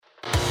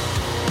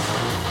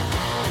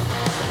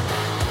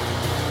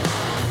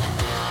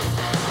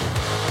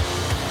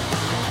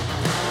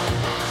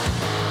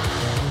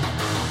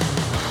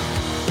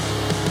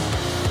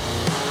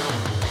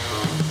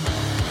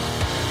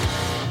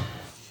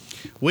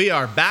We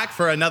are back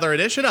for another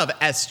edition of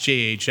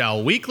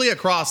SJHL Weekly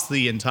across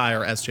the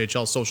entire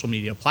SJHL social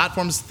media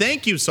platforms.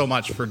 Thank you so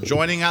much for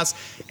joining us,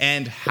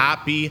 and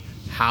happy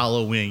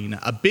Halloween.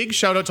 A big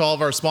shout out to all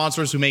of our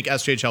sponsors who make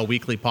SJHL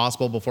Weekly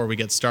possible before we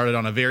get started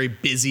on a very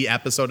busy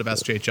episode of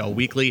SJHL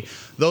Weekly.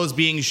 Those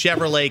being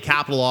Chevrolet,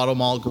 Capital Auto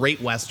Mall, Great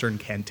Western,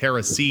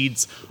 Cantera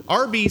Seeds,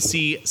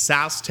 RBC,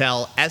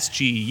 SaskTel,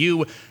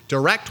 SGU,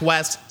 Direct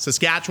West,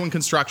 Saskatchewan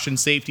Construction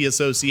Safety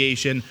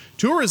Association,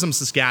 Tourism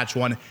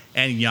Saskatchewan,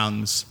 and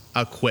Young's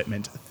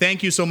Equipment.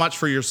 Thank you so much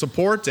for your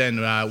support,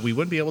 and we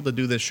wouldn't be able to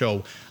do this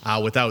show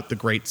without the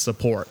great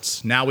support.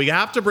 Now we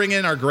have to bring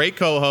in our great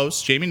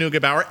co-host, Jamie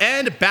Neugebauer,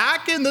 and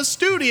back in the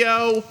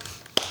studio,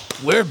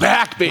 we're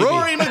back, baby.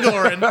 Rory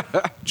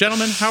McGoran.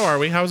 Gentlemen, how are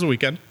we? How was the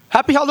weekend?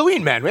 Happy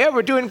Halloween, man. Yeah,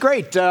 we're doing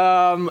great.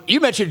 You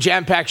mentioned a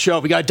jam-packed show.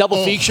 We got a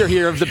double feature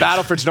here of the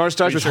Battlefords North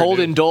Stars with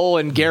Holden Dole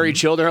and Gary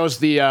Childerhouse,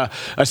 the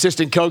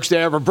assistant coach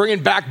there. We're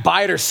bringing back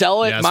Buy It or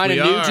Sell It, yes, mine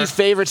and Nuge's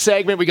favorite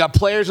segment. We got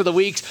Players of the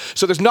Weeks.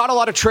 So there's not a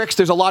lot of tricks.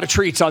 There's a lot of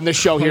treats on this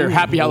show here.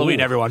 Happy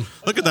Halloween, everyone.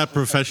 Look at that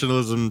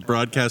professionalism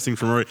broadcasting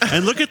from Rory.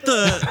 And look at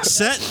the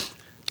set.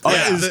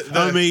 It is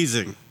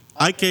amazing.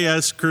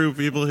 IKS crew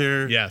people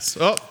here. Yes.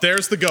 Oh,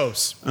 there's the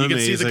ghosts. You can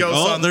see the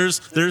ghosts on.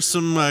 There's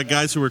some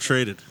guys who were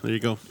traded. There you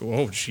go.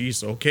 Oh,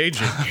 jeez. Okay,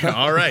 Jimmy.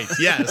 All right.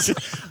 Yes.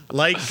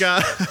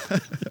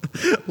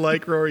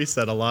 Like Rory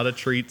said, a lot of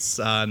treats,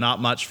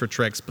 not much for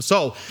tricks.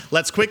 So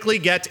let's quickly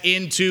get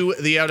into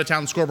the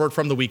out-of-town scoreboard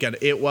from the weekend.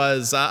 It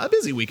was a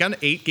busy weekend.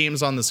 8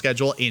 games on the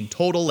schedule in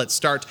total. Let's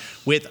start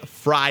with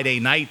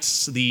Friday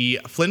nights. The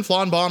Flin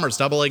Flon Bombers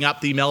doubling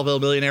up the Melville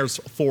Millionaires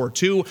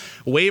 4-2.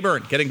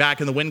 Weyburn getting back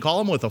in the win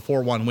column with a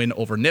 4-1 win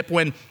over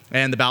Nipawin.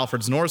 And the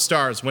Battlefords North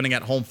Stars winning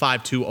at home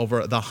 5-2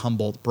 over the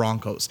Humboldt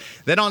Broncos.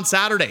 Then on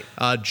Saturday,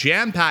 a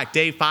jam-packed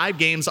day, 5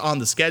 games on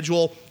the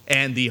schedule,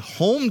 and the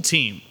home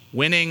team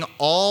winning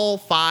all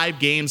 5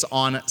 games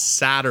on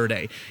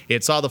Saturday.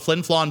 It saw the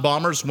Flin Flon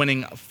Bombers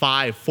winning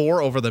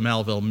 5-4 over the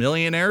Melville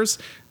Millionaires,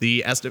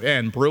 the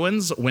Estevan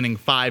Bruins winning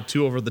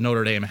 5-2 over the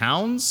Notre Dame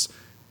Hounds.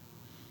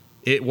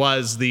 It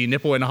was the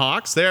Nipawin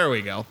Hawks. There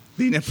we go.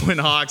 The Nipawin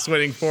Hawks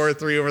winning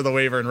 4-3 over the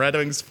Weyburn Red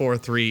Wings,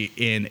 4-3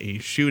 in a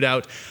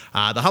shootout.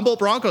 The Humboldt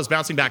Broncos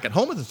bouncing back at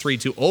home with a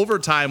 3-2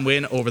 overtime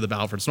win over the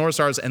Battlefords North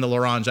Stars, and the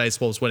L'Orange Ice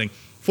Wolves winning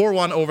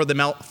 4-1 over the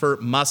Melfort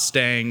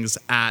Mustangs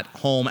at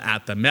home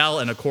at the Mel.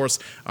 And of course,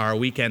 our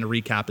weekend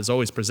recap is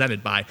always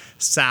presented by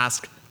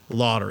Sask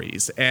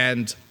Lotteries.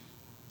 And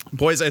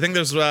boys, I think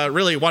there's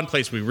really one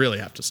place we really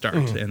have to start,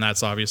 and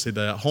that's obviously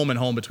the home and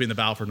home between the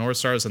Balfour North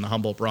Stars and the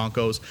Humboldt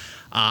Broncos.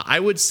 I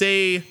would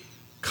say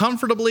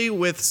comfortably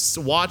with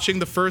watching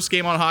the first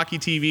game on Hockey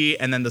TV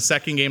and then the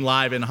second game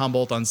live in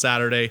Humboldt on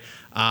Saturday.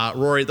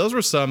 Rory, those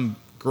were some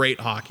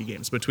great hockey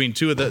games between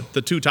two of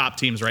the two top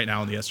teams right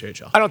now in the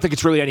SJHL. I don't think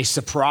it's really any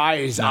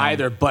surprise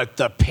either, but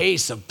the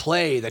pace of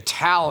play, the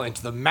talent,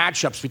 the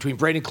matchups between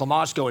Braden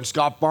Klamosko and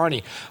Scott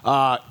Barney,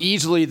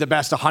 easily the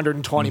best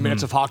 120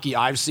 minutes of hockey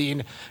I've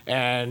seen.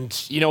 And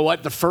you know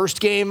what? The first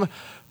game,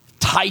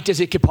 tight as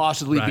it could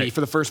possibly be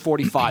for the first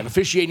 45.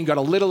 Officiating got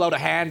a little out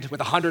of hand with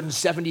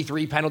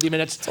 173 penalty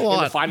minutes in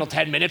the final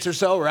 10 minutes or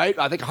so, right?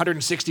 I think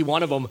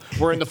 161 of them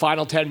were in the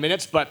final 10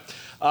 minutes, but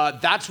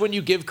that's when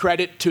you give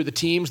credit to the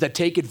teams that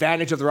take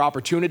advantage of their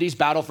opportunities.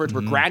 Battlefords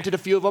were granted a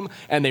few of them,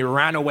 and they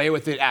ran away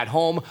with it at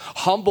home.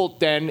 Humboldt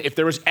then, if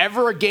there was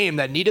ever a game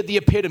that needed the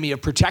epitome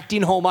of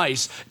protecting home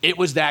ice, it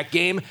was that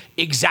game.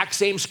 Exact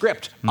same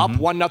script. Up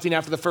 1-0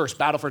 after the first,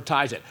 Battleford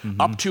ties it.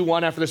 Up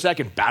 2-1 after the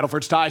second,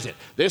 Battleford ties it.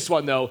 This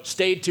one, though,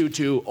 stayed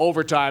 2-2,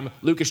 overtime.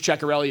 Lucas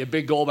Ceccarelli, a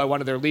big goal by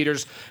one of their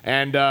leaders.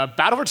 And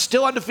Battleford's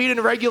still undefeated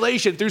in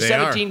regulation through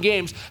 17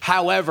 games.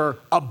 However,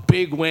 a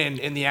big win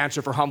in the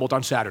answer for Humboldt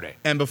on Saturday.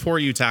 And before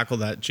you tackle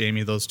that,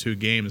 Jamie, those 2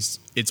 games,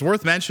 it's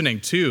worth mentioning,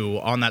 too,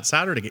 on that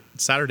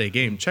Saturday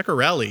game,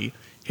 Ceccarelli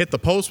hit the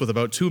post with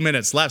about 2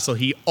 minutes left, so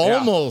he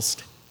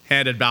almost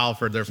handed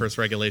Battleford their first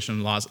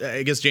regulation loss.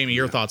 I guess, Jamie,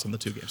 your thoughts on the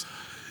 2 games?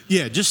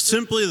 Yeah, just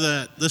simply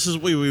that this is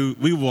what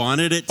we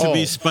wanted it to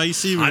be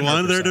spicy. We 100%.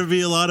 Wanted there to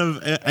be a lot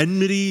of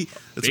enmity.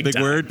 That's a big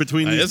word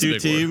between these 2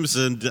 teams.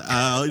 And,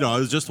 I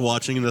was just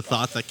watching, and the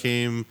thought that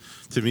came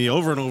to me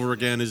over and over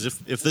again is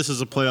if this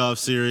is a playoff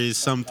series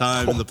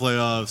sometime in the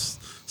playoffs,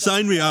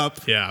 sign me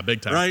up. Yeah,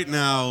 big time. Right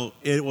now,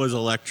 it was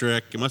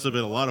electric. It must have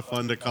been a lot of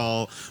fun to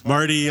call.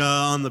 Marty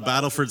on the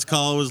Battleford's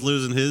call was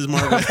losing his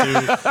marbles,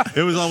 too.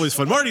 It was always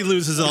fun. Marty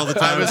loses all the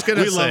time.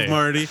 We love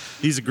Marty.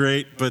 He's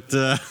great. But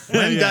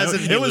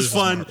it was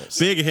fun. Marbles.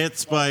 Big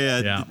hits by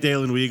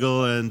Dalen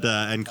Weagle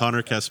and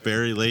Connor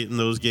Kasperi late in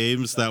those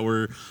games that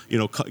were,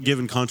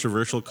 given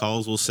controversial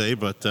calls, we'll say.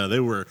 But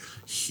they were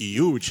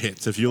huge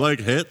hits. If you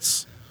like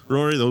hits,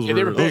 Rory,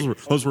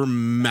 those were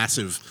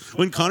massive.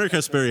 When Connor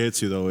Kasperi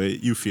hits you, though,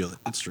 you feel it.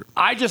 It's true.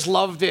 I just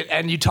loved it.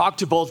 And you talked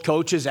to both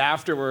coaches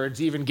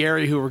afterwards, even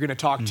Gary, who we're going to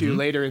talk to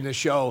later in the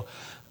show.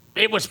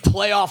 It was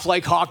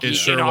playoff-like hockey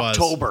in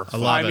October.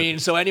 I mean,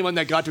 so anyone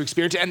that got to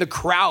experience it, and the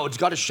crowds,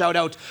 got a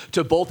shout-out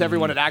to both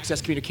everyone at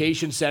Access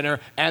Communications Center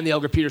and the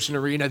Elgar Peterson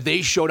Arena.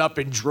 They showed up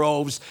in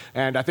droves,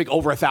 and I think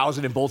over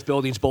 1,000 in both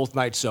buildings both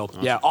nights. So,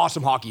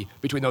 awesome hockey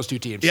between those two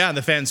teams. Yeah, and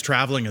the fans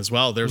traveling as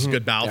well. There's a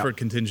good Battleford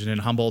contingent in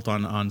Humboldt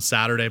on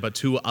Saturday, but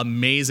two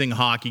amazing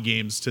hockey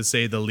games, to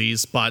say the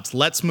least. But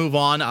let's move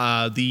on.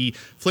 The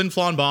Flin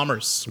Flon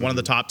Bombers, one of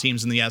the top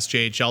teams in the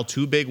SJHL,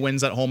 2 big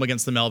wins at home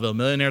against the Melville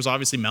Millionaires.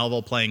 Obviously,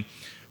 Melville playing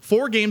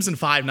 4 games in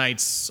 5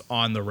 nights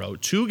on the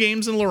road. 2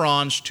 games in La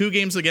Ronge, 2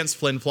 games against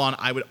Flin Flon.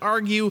 I would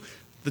argue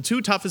the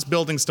 2 toughest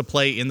buildings to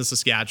play in the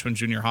Saskatchewan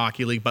Junior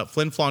Hockey League, but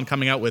Flin Flon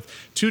coming out with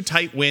 2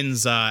 tight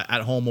wins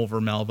at home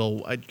over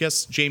Melville. I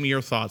guess, Jamie,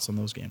 your thoughts on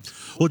those games?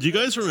 Well, do you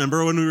guys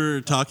remember when we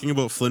were talking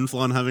about Flin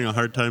Flon having a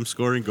hard time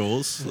scoring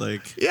goals?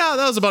 Yeah,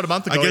 that was about a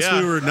month ago. I guess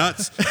we were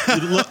nuts.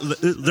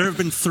 There have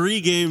been 3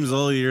 games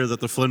all year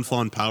that the Flin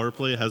Flon power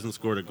play hasn't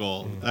scored a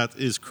goal. That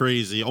is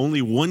crazy.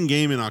 Only 1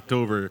 game in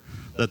October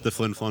that the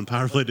Flin Flon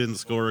power play didn't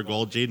score a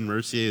goal. Jaden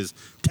Mercier has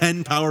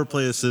 10 power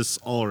play assists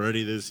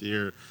already this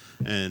year.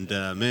 And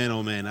man,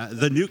 oh man,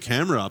 the new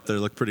camera up there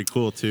looked pretty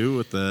cool too,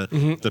 with the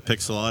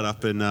Pixelot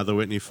up in the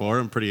Whitney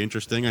Forum. Pretty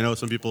interesting. I know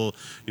some people,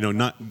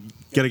 not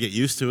got to get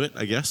used to it,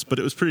 I guess, but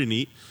it was pretty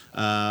neat.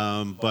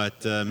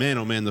 But man,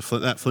 oh man,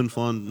 that Flin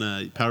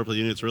Flon power play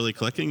unit's really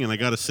clicking. And I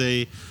got to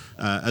say,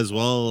 as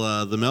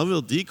well, the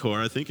Melville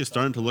D-Corps, I think, is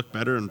starting to look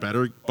better and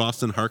better.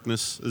 Boston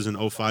Harkness is an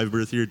 05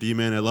 birth year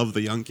D-man. I love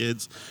the young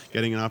kids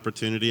getting an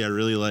opportunity. I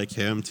really like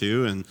him,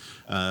 too. And,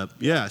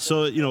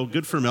 so,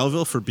 good for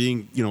Melville for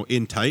being,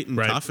 in tight and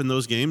tough in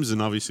those games.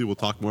 And obviously, we'll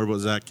talk more about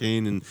Zach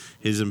Kane and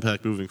his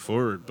impact moving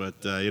forward.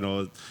 But,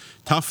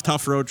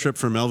 tough road trip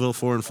for Melville,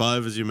 4 and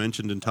 5, as you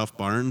mentioned, in tough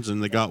barns,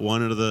 and they got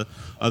 1 out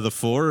of the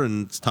 4,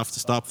 and it's tough to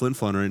stop Flin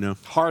Flon right now.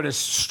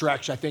 Hardest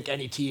stretch, I think,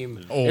 any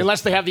team,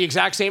 unless they have the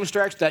exact same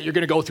stretch that you're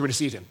going to go through in a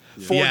season.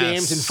 4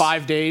 games in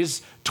 5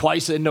 days.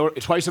 Twice in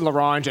La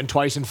Ronge and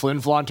twice in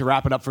Flin Flon to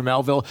wrap it up for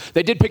Melville.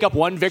 They did pick up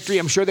 1 victory.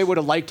 I'm sure they would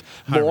have liked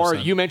more.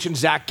 100%. You mentioned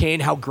Zach Kane,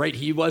 how great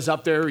he was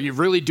up there. You're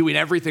really doing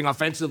everything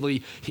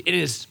offensively. It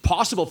is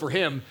possible for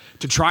him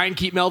to try and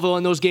keep Melville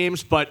in those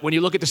games, but when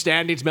you look at the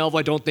standings, Melville,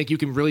 I don't think you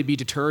can really be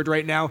deterred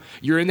right now.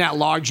 You're in that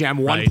logjam,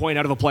 1 point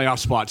out of a playoff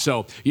spot.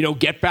 So,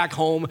 get back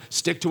home,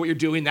 stick to what you're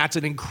doing. That's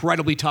an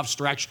incredibly tough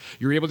stretch.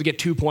 You're able to get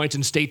 2 points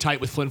and stay tight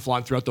with Flin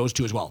Flon throughout those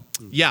 2 as well.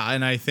 Yeah,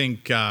 and I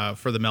think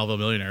for the Melville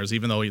Millionaires,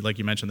 even though, like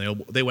you mentioned,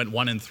 they went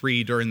 1 and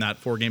 3 during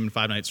that 4-game and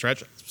 5-night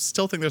stretch.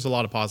 Still think there's a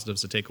lot of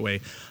positives to take away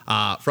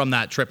from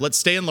that trip. Let's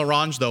stay in La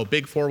Ronge, though.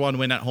 Big 4-1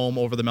 win at home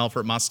over the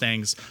Melfort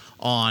Mustangs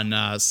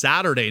on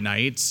Saturday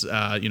night.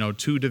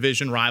 2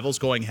 division rivals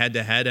going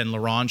head-to-head, and La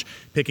Ronge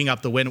picking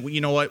up the win.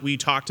 You know what? We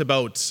talked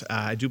about,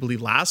 I do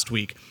believe, last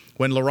week,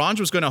 when La Ronge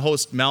was going to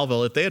host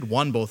Melville. If they had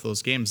won both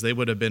those games, they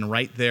would have been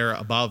right there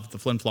above the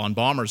Flin Flon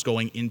Bombers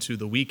going into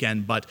the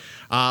weekend. But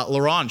La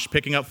Ronge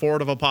picking up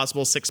forward of a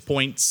possible 6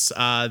 points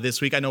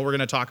this week. I know we're going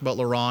to talk about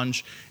La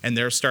Ronge and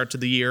their start to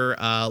the year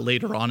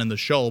later on in the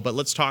show, but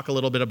let's talk a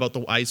little bit about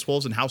the Ice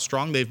Wolves and how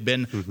strong they've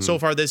been so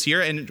far this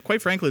year. And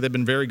quite frankly, they've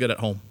been very good at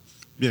home.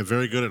 Yeah,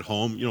 very good at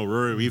home.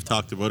 Rory, we've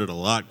talked about it a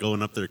lot,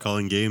 going up there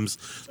calling games.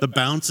 The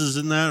bounces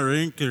in that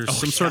rink,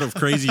 there's sort of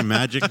crazy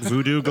magic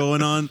voodoo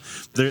going on.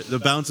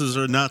 The bounces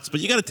are nuts, but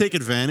you got to take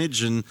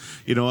advantage. And,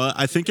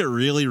 I think it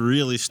really,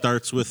 really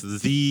starts with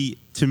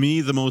to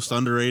me, the most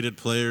underrated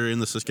player in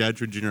the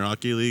Saskatchewan Junior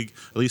Hockey League,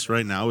 at least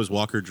right now, is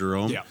Walker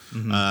Jerome.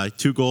 Yeah.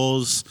 2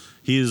 goals.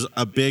 He is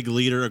a big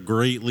leader, a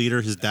great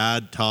leader. His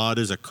dad, Todd,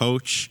 is a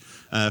coach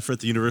for at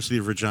the University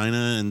of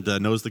Regina and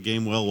knows the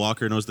game well.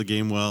 Walker knows the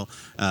game well.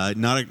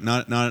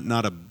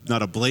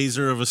 Not a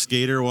blazer of a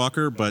skater,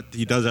 Walker, but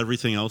he does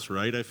everything else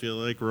right, I feel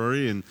like,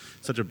 Rory, and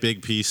such a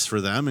big piece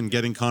for them. And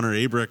getting Connor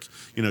Abrick,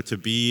 to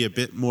be a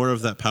bit more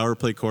of that power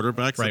play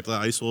quarterback that the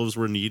Ice Wolves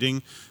were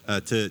needing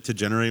to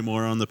generate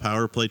more on the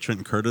power play.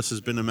 Trenton Curtis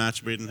has been a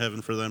match made in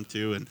heaven for them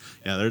too, and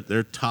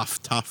they're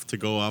tough to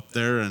go up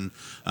there. And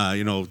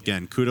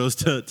again, kudos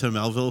to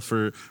Melville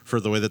for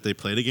the way that they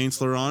played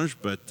against La Ronge,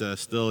 but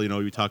still,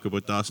 we talk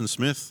about Dawson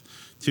Smith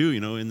too,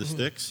 in the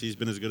sticks. He's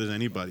been as good as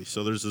anybody.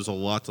 So there's a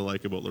lot to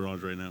like about La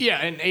Ronge right now. Yeah,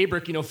 and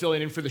Abrick,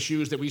 filling in for the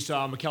shoes that we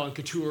saw McKellen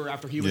Couture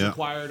after he was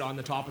acquired on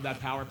the top of that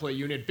power play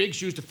unit. Big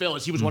shoes to fill,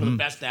 as he was one of the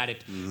best at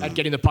it, at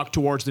getting the puck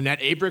towards the net.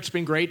 Abrick's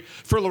been great.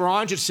 For La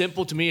Ronge, it's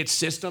simple to me. It's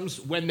systems.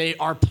 When they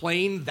are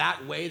playing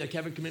that way that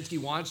Kevin Kaminsky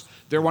wants,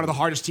 they're one of the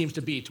hardest teams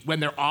to beat.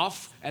 When they're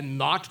off and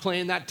not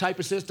playing that type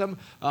of system,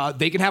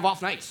 they can have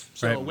off nights.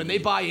 So when they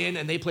buy in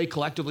and they play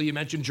collectively, you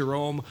mentioned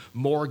Jerome,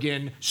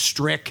 Morgan,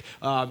 Strick,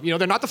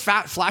 they're not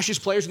the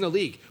flashiest players in the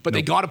league, but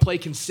they got to play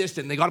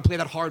consistent. They got to play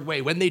that hard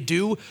way. When they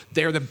do,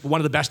 they're one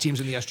of the best teams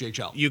in the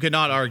SJHL. You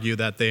cannot argue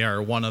that they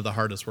are one of the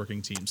hardest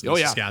working teams in the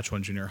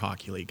Saskatchewan Junior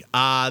Hockey League.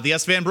 The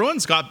Estevan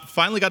Bruins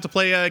finally got to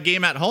play a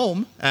game at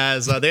home,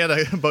 as they had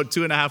about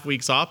 2.5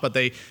 weeks off, but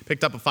they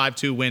picked up a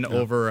 5-2 win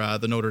over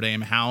the Notre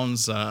Dame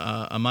Hounds,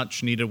 a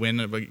much needed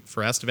win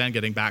for Estevan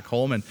getting back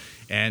home,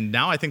 and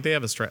now I think they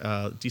have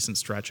a decent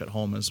stretch at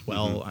home as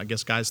well. I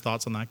guess, guys,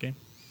 thoughts on that game?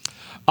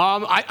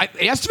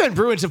 Estevan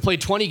Bruins have played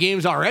 20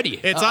 games already.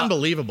 It's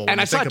unbelievable. And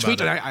I saw a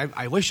tweet, and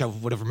I wish I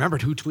would have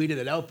remembered who tweeted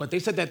it out, but they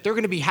said that they're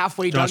going to be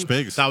halfway done. Josh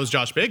Biggs. That was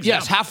Josh Biggs.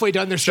 Yes, halfway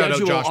done their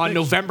schedule on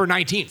November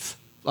 19th.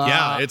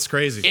 Yeah, it's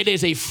crazy. It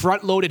is a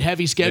front-loaded,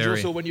 heavy schedule.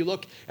 Very. So when you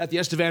look at the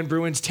Estevan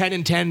Bruins,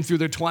 10-10 through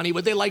their 20,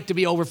 would they like to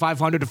be over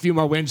 500? A few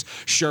more wins,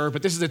 sure.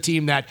 But this is a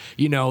team that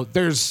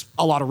there's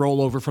a lot of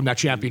rollover from that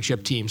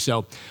championship team.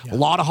 So a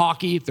lot of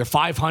hockey. They're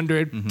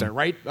 500. Mm-hmm. They're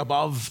right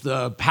above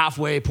the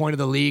halfway point of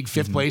the league,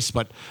 fifth place.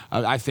 But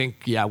I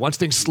think once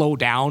things slow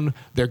down,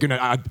 they're going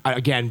to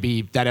again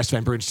be that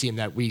Estevan Bruins team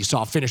that we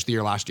saw finish the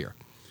year last year.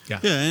 Yeah,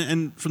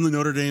 and from the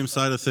Notre Dame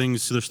side of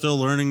things, they're still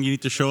learning. You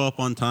need to show up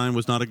on time.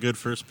 Was not a good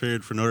first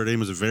period for Notre Dame. It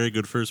was a very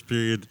good first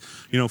period,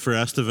 for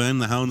Estevan.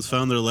 The Hounds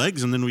found their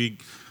legs, and then we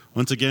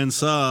once again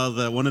saw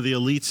that one of the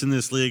elites in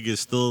this league is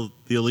still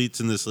the elites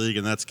in this league,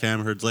 and that's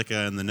Cam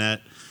Herdzlika in the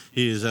net.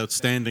 He is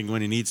outstanding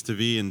when he needs to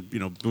be, and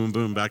boom,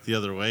 boom, back the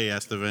other way.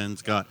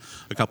 Estevan's got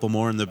a couple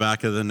more in the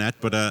back of the net,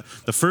 but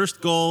the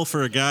first goal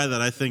for a guy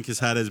that I think has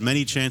had as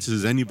many chances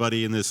as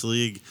anybody in this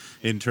league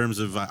in terms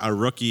of a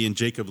rookie in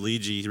Jacob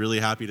Leege. Really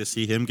happy to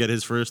see him get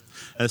his first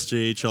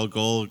SJHL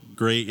goal.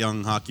 Great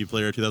young hockey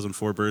player,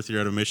 2004 birth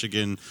year out of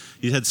Michigan.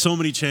 He's had so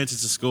many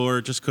chances to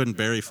score, just couldn't.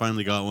 Barry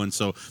finally got one,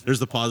 so there's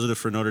the positive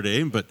for Notre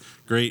Dame, but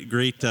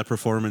great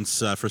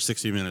performance for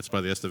 60 minutes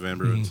by the Estevan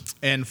Bruins.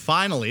 And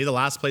finally, the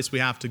last place we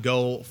have to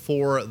go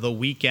for the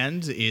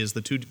weekend is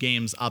the two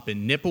games up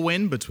in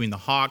Nipawin between the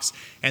Hawks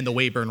and the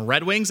Weyburn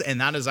Red Wings, and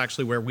that is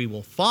actually where we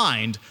will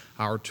find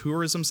our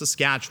Tourism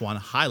Saskatchewan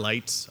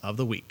highlights of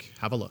the week.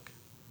 Have a look.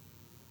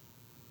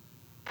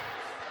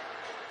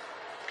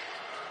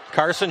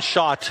 Carson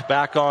shot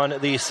back on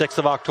the 6th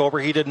of October.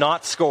 He did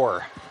not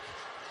score.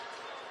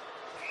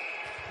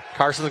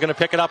 Carson's going to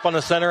pick it up on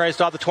the center ice.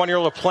 Stop the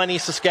 20-year-old of Plenty,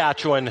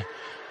 Saskatchewan.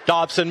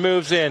 Dobson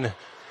moves in.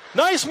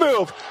 Nice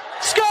move.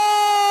 Scores!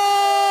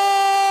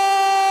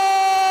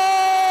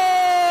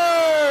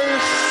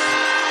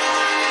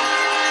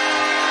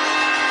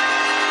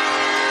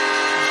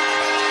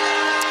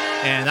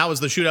 And that was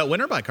the shootout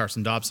winner by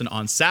Carson Dobson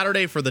on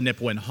Saturday for the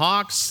Nipawin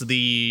Hawks.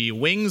 The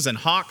Wings and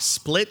Hawks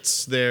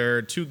split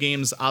their two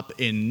games up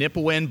in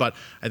Nipawin, but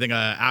I think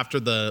after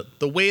the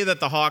way that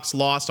the Hawks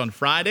lost on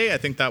Friday, I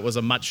think that was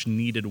a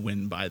much-needed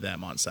win by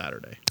them on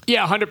Saturday.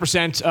 Yeah,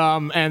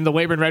 100%. And the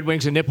Weyburn Red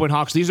Wings and Nipawin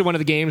Hawks, these are one of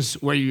the games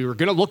where you're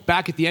going to look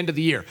back at the end of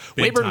the year.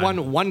 Weyburn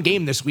won one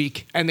game this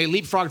week, and they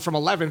leapfrogged from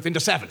 11th into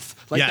 7th.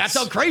 That's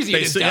how crazy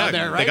it is down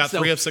there, right? They got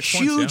 3 of 6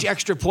 points. Huge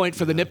extra point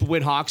for the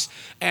Nipawin Hawks.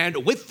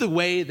 And with the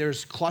way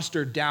there's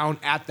clustered down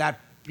at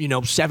that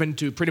 7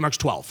 to pretty much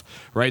 12,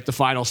 right? The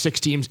final 6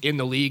 teams in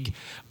the league.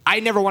 I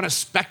never want to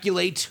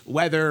speculate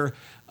whether,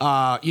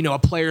 a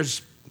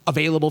player's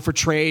available for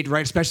trade,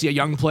 right? Especially a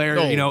young player,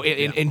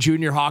 in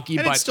junior hockey.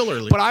 And it's still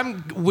early. But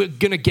I'm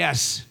going to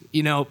guess,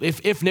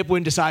 if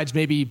Nipawin decides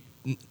maybe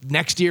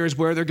next year is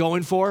where they're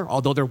going for,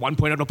 although they're 1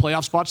 point out of a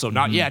playoff spot, so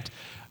not yet,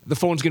 the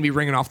phone's going to be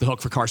ringing off the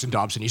hook for Carson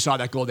Dobson. You saw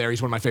that goal there.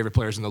 He's one of my favorite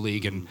players in the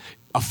league and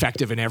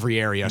effective in every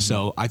area.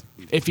 So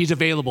if he's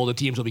available, the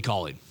teams will be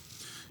calling.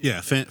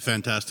 Yeah,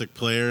 fantastic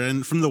player.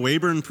 And from the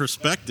Weyburn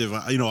perspective,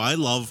 I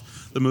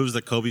love the moves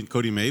that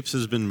Cody Mapes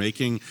has been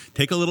making.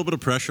 Take a little bit of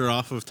pressure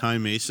off of Ty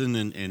Mason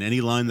and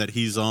any line that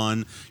he's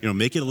on.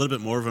 Make it a little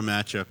bit more of a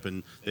matchup.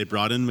 And they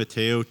brought in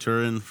Matteo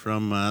Turin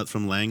from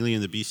Langley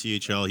in the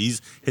BCHL. He's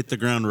hit the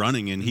ground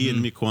running, and he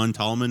and Miquan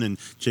Tallman and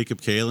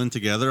Jacob Kalen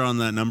together on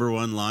that number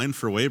 1 line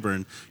for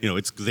Weyburn.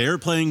 They're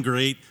playing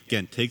great.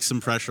 Again, take some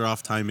pressure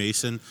off Ty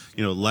Mason.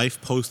 Life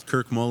post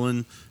Kirk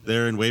Mullen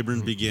there in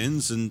Weyburn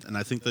begins, and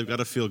I think they've got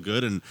to feel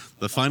good. And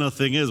the final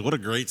thing is, what a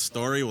great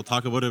story. We'll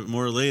talk about it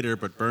more later,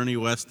 but Bernie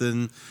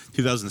Weston,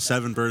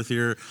 2007 birth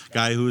year,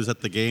 guy who was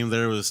at the game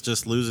there, was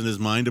just losing his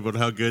mind about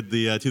how good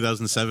the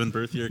 2007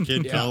 birth year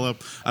kid Caleb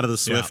out of the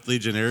Swift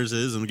Legionnaires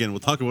is. And again, we'll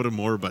talk about it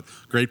more, but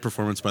great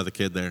performance by the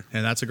kid there.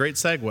 And that's a great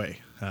segue,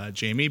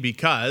 Jamie,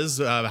 because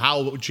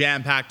how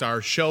jam-packed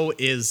our show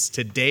is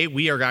today.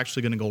 We are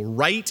actually going to go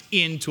right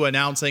into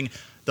announcing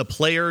the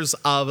players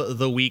of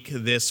the week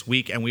this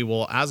week, and we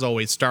will, as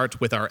always, start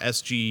with our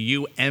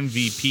SGU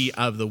MVP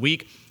of the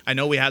week. I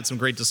know we had some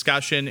great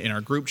discussion in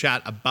our group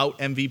chat about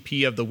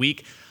MVP of the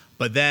week,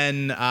 but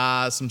then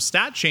some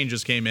stat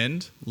changes came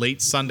in late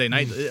Sunday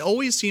night. It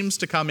always seems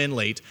to come in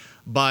late,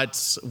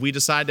 but we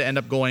decided to end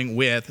up going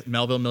with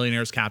Melville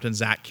Millionaires captain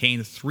Zach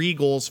Kane. 3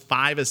 goals,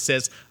 5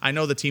 assists. I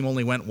know the team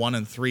only went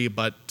 1-3,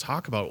 but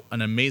talk about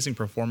an amazing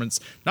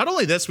performance, not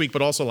only this week,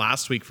 but also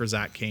last week for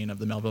Zach Kane of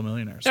the Melville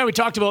Millionaires. Yeah, we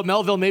talked about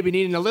Melville maybe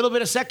needing a little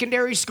bit of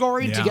secondary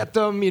scoring to get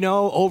them,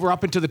 over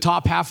up into the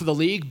top half of the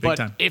league.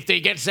 But if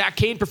they get Zach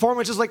Kane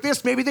performances like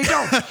this, maybe they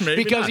don't.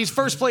 Because he's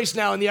first place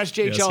now in the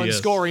SJHL in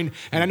scoring.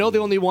 And I know they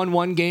only won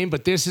 1 game,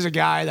 but this is a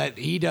guy that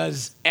he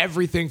does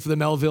everything for the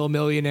Melville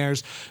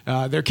Millionaires.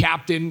 Their captain,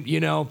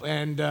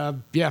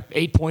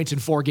 8 points in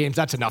 4 games.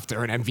 That's enough to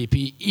earn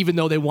MVP, even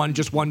though they won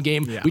just 1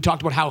 game. Yeah. We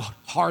talked about how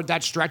hard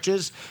that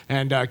stretches,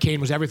 and Kane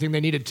was everything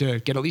they needed to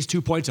get at least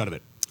 2 points out of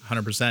it.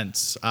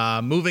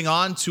 100%. Moving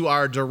on to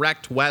our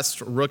Direct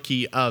West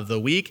Rookie of the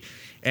Week.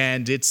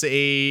 And it's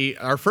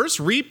our first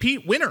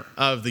repeat winner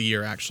of the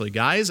year, actually,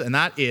 guys. And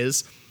that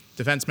is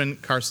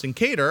defenseman Karsten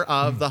Kater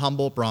of the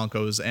Humboldt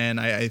Broncos. And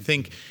I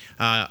think,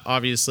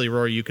 obviously,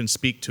 Rory, you can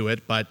speak to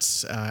it,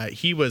 but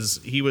he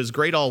was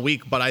great all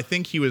week. But I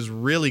think he was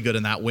really good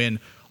in that win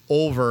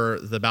over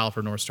the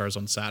Battleford North Stars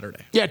on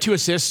Saturday. Yeah, 2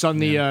 assists on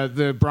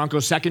the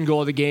Broncos' second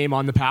goal of the game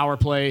on the power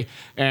play,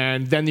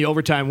 and then the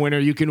overtime winner.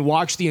 You can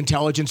watch the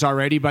intelligence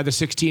already by the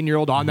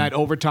 16-year-old on that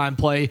overtime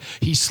play.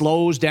 He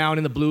slows down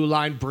in the blue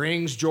line,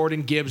 brings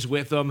Jordan Gibbs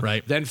with him,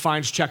 then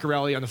finds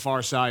Ceccarelli on the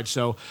far side.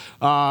 So,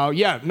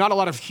 not a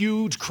lot of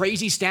huge,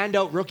 crazy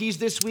standout rookies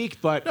this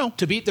week, but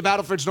to beat the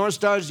Battleford North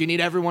Stars, you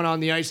need everyone on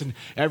the ice and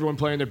everyone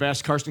playing their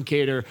best. Karsten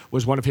Kater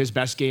was one of his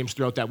best games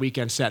throughout that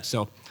weekend set,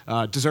 so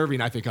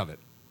deserving, I think, of it.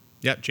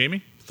 Yeah,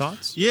 Jamie,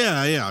 thoughts?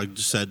 Yeah. I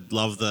just said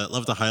love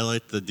the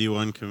highlight. The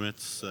D1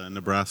 commits.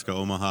 Nebraska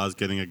Omaha is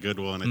getting a good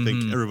one. I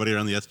think everybody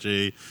around the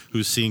SJ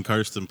who's seen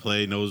Karsten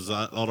play knows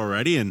that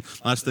already. And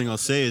last thing I'll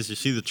say is you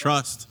see the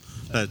trust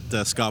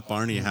that Scott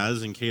Barney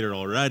has in Kater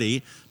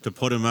already to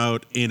put him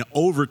out in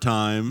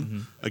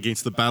overtime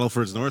against the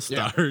Battleford North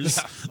Stars.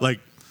 Like,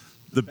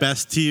 the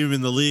best team in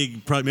the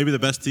league, probably maybe the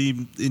best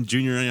team in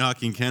junior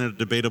hockey in Canada,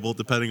 debatable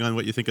depending on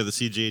what you think of the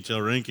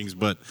CJHL rankings.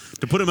 But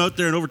to put him out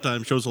there in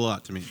overtime shows a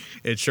lot to me.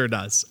 It sure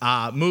does.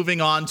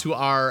 Moving on to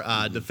our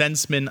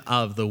defenseman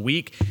of the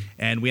week,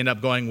 and we end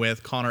up going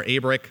with Connor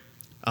Abrick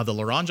of the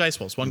Larange Ice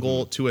Wolves. 1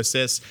 goal, 2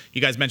 assists.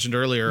 You guys mentioned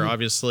earlier,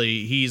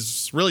 obviously,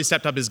 he's really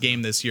stepped up his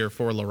game this year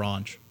for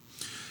Larange.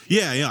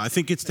 Yeah. I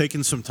think it's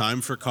taken some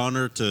time for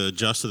Connor to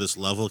adjust to this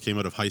level. Came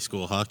out of high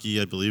school hockey,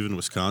 I believe, in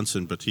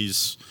Wisconsin, but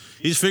he's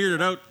figured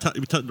it out.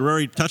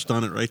 Rory touched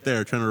on it right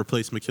there, trying to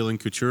replace McKillen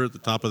Couture at the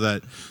top of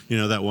that,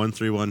 that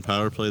 1-3-1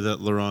 power play that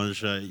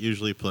Larange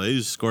usually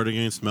plays. Scored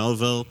against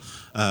Melville,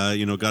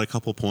 got a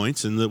couple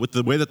points. And with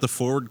the way that the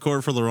forward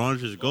core for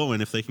Larange is going,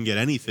 if they can get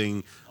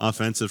anything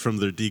offensive from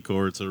their D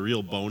core, it's a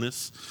real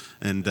bonus.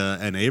 And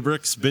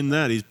Abrick's been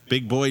that. He's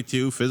big boy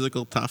too,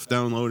 physical, tough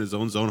down low in his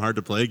own zone, hard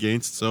to play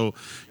against. So,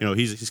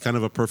 he's kind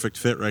of a perfect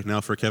fit right now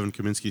for Kevin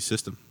Kaminski's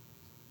system.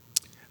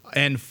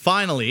 And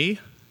finally,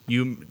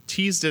 you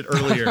teased it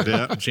earlier,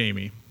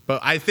 Jamie.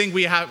 But I think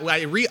we have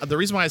the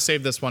reason why I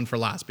saved this one for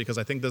last, because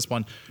I think this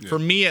one, for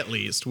me at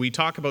least, we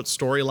talk about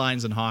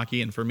storylines in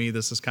hockey, and for me,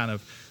 this is kind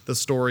of the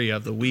story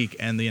of the week.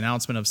 And the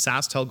announcement of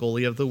SaskTel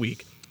Goalie of the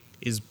Week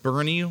is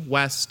Bernie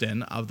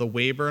Weston of the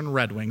Weyburn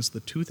Red Wings,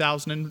 the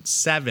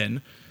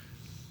 2007,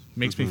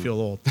 makes me feel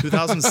old,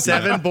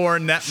 2007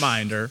 born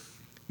netminder,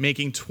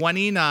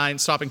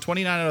 stopping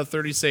 29 out of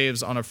 30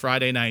 saves on a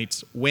Friday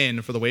night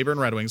win for the Weyburn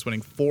Red Wings,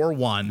 winning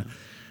 4-1.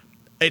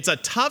 It's a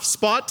tough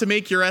spot to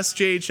make your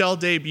SJHL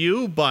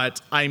debut, but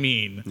I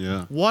mean,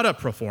 what a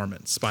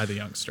performance by the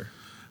youngster.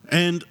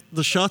 And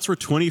the shots were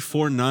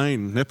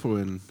 24-9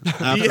 Nipawin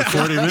after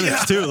 40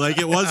 minutes, too. Like,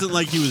 it wasn't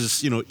like he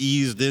was,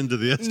 eased into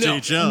the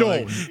SJHL. No,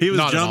 like, he was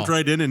jumped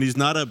right in, and he's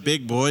not a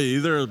big boy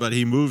either, but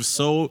he moves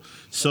so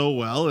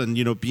well. And,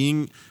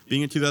 being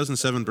a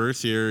 2007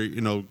 birth year,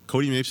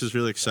 Cody Mapes is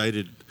really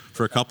excited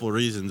for a couple of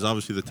reasons.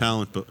 Obviously the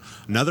talent, but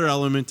another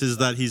element is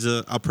that he's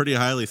a pretty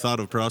highly thought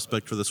of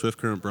prospect for the Swift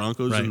Current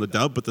Broncos in the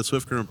dub, but the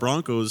Swift Current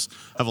Broncos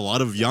have a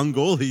lot of young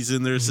goalies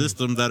in their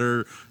system that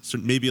are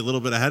maybe a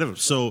little bit ahead of him.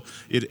 So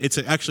it's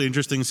actually an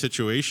interesting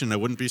situation. I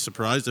wouldn't be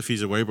surprised if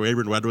he's a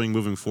Weyburn Red Wing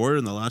moving forward.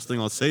 And the last thing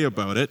I'll say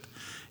about it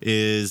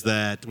is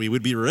that we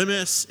would be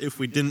remiss if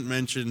we didn't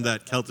mention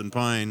that Kelton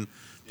Pine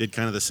did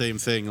kind of the same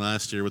thing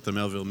last year with the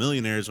Melville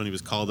Millionaires when he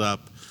was called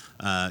up.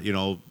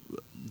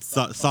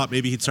 Thought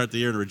maybe he'd start the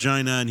year in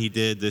Regina, and he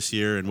did this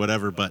year and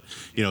whatever. But,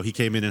 he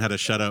came in and had a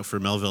shutout for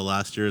Melville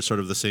last year, sort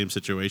of the same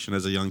situation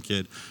as a young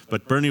kid.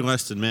 But Bernie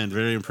Weston, man,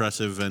 very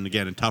impressive, and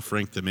again, a tough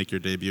rink to make your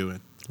debut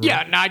in.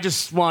 Yeah, and I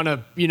just want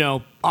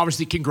to,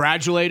 obviously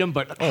congratulate him,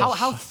 but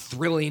how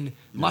thrilling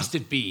must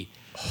it be?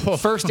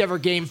 First ever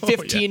game,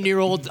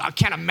 15-year-old. I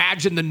can't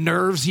imagine the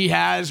nerves he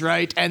has,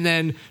 right? And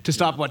then to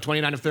stop,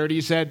 29 of 30,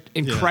 you said?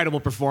 Incredible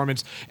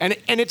performance. And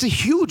it's a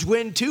huge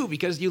win, too,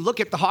 because you look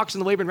at the Hawks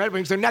and the Weyburn Red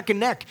Wings, they're neck and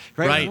neck,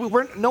 right?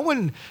 No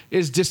one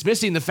is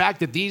dismissing the fact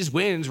that these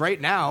wins right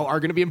now are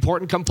going to be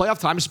important come playoff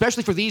time,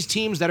 especially for these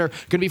teams that are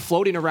going to be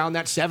floating around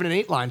that 7 and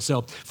 8 line.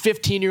 So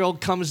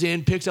 15-year-old comes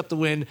in, picks up the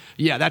win.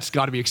 Yeah, that's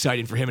got to be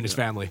exciting for him and his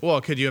family. Well,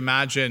 could you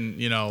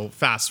imagine,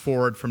 fast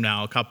forward from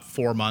now,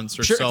 4 months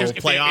or so,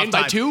 playoff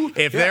time.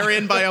 If they're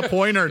in by a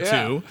point or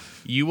two,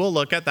 you will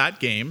look at that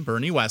game,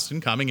 Bernie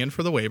Weston coming in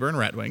for the Weyburn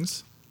Red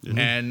Wings,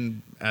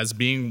 and as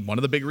being one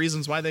of the big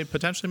reasons why they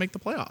potentially make the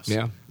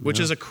playoffs. Which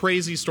is a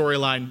crazy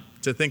storyline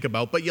to think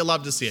about, but you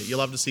love to see it. You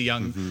love to see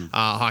young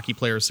hockey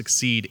players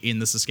succeed in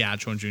the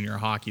Saskatchewan Junior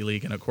Hockey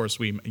League. And of course,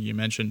 you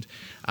mentioned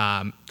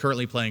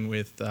currently playing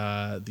with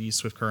the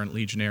Swift Current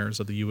Legionnaires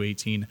of the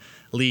U18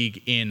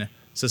 League in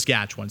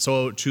Saskatchewan.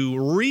 So to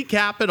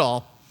recap it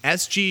all,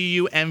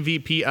 SGU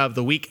MVP of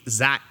the week,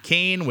 Zach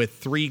Kane with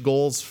 3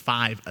 goals,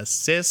 5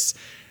 assists.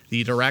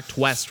 The Direct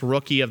West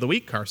Rookie of the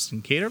Week,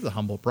 Carson Cater of the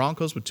Humboldt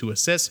Broncos with 2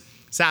 assists.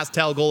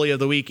 SaskTel Goalie of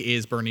the Week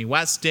is Bernie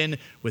Weston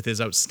with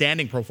his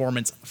outstanding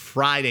performance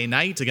Friday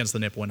night against the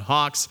Nipawin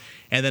Hawks.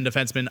 And then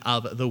Defenseman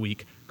of the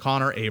Week,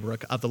 Connor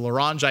Abrick of the La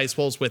Ronge Ice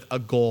Wolves with a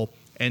goal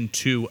and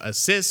 2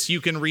 assists.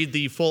 You can read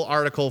the full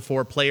article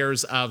for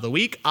Players of the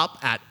Week up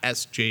at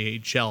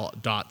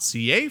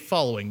sjhl.ca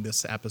following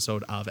this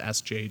episode of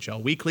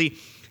SJHL Weekly.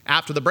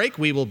 After the break,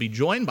 we will be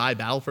joined by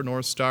Battleford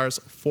North Stars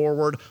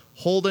forward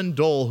Holden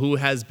Dole, who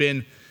has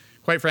been,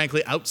 quite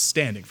frankly,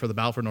 outstanding for the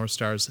Battleford North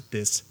Stars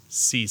this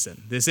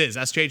season. This is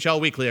SJHL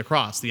Weekly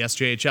across the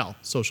SJHL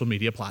social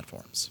media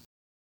platforms.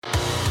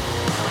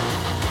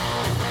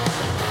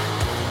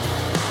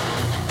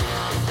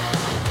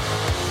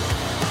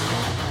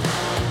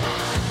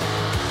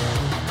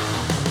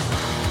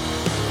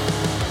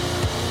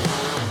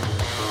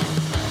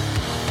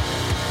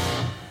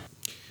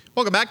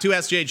 Welcome back to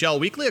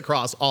SJHL Weekly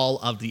across all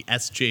of the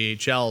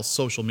SJHL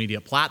social media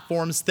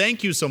platforms.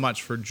 Thank you so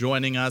much for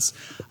joining us.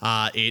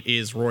 It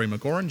is Rory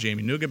McGoran,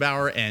 Jamie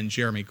Neugebauer, and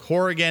Jeremy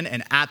Corrigan.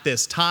 And at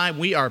this time,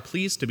 we are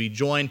pleased to be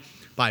joined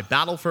by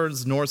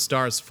Battleford's North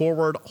Stars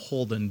forward,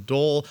 Holden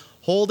Dole.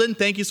 Holden,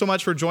 thank you so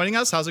much for joining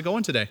us. How's it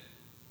going today?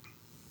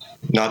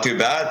 Not too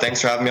bad. Thanks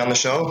for having me on the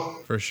show.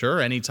 For sure.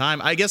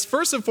 Anytime. I guess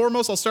first and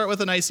foremost, I'll start with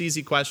a nice,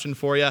 easy question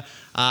for you.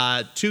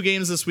 2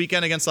 games this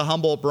weekend against the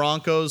Humboldt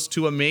Broncos,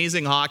 2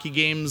 amazing hockey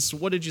games.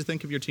 What did you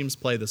think of your team's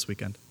play this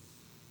weekend?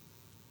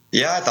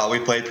 Yeah, I thought we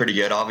played pretty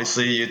good.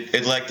 Obviously,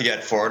 you'd like to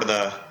get 4 to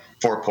the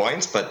 4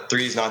 points, but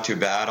 3 is not too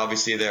bad.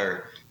 Obviously,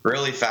 they're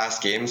really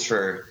fast games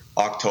for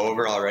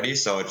October already,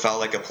 so it felt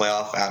like a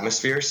playoff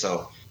atmosphere.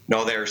 So,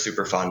 no, they were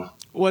super fun.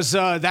 Was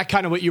that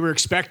kind of what you were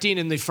expecting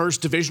in the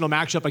first divisional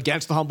matchup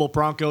against the Humboldt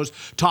Broncos,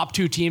 top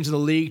 2 teams in the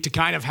league, to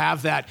kind of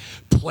have that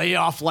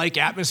playoff-like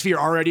atmosphere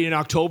already in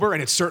October,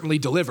 and it certainly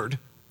delivered?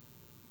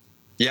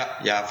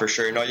 Yeah, for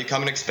sure. No, you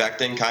come in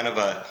expecting kind of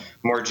a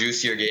more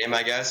juicier game,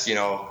 I guess. You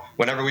know,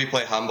 whenever we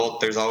play Humboldt,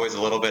 there's always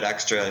a little bit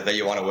extra that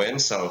you want to win.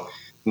 So,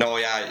 no,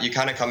 yeah, you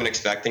kind of come in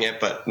expecting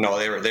it, but no,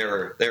 they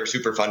were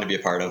super fun to be a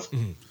part of.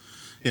 Mm-hmm.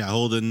 Yeah,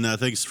 Holden,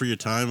 thanks for your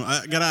time.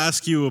 I got to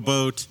ask you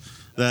about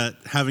that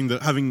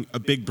having a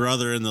big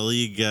brother in the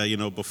league,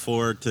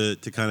 before to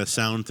kind of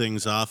sound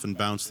things off and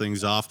bounce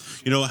things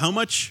off. How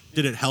much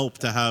did it help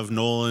to have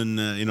Nolan,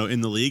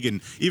 in the league,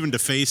 and even to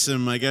face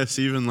him, I guess,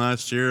 even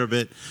last year a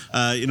bit?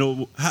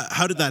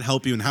 How did that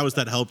help you, and how has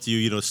that helped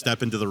you,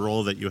 step into the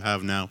role that you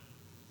have now?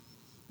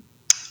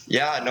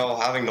 Yeah, no,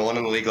 having Nolan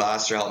in the league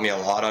last year helped me a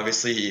lot.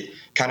 Obviously, he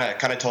kind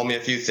of told me a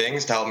few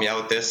things to help me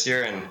out this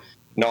year, and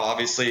no,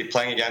 obviously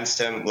playing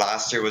against him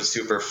last year was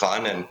super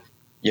fun, and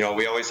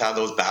we always had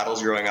those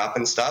battles growing up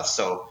and stuff.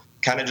 So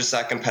kind of just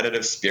that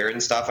competitive spirit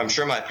and stuff. I'm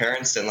sure my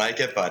parents didn't like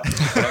it, but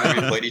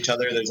whenever we played each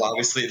other, there's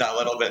obviously that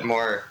little bit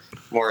more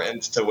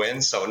into to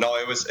win. So no,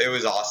 it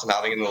was awesome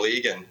having him in the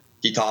league, and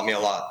he taught me a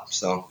lot.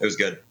 So it was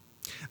good.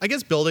 I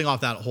guess building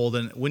off that,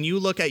 Holden, when you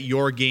look at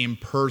your game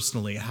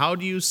personally, how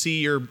do you see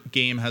your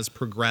game has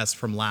progressed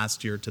from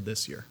last year to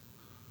this year?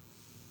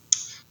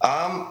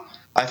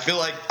 I feel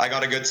like I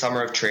got a good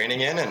summer of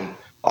training in, and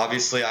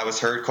obviously I was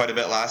hurt quite a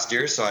bit last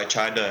year, so I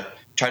tried to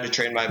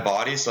train my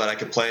body so that I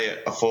could play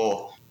a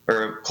full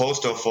or close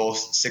to a full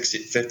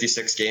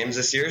 56 games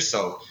this year.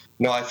 So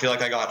no, I feel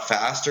like I got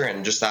faster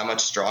and just that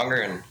much stronger,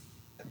 and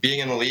being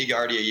in the league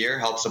already a year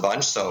helps a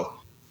bunch. So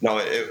no,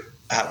 it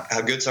had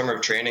a good summer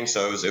of training,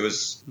 so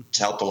it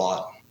helped a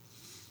lot.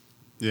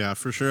 Yeah,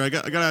 for sure. I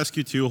got to ask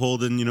you too,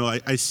 Holden.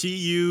 I see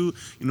you.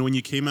 When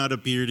you came out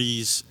of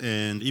Beardy's,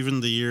 and even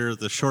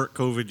the short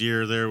COVID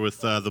year there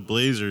with the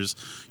Blazers.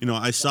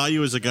 I saw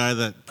you as a guy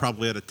that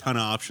probably had a ton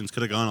of options,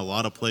 could have gone a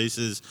lot of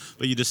places,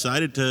 but you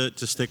decided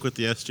to stick with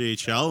the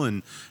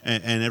SJHL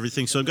and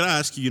everything. So I'm gonna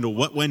ask you,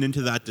 what went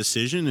into that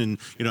decision, and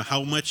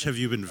how much have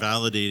you been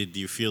validated? Do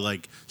you feel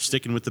like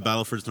sticking with the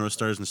Battleford North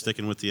Stars and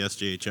sticking with the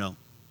SJHL?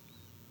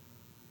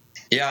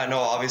 Yeah, no,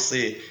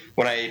 obviously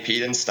when I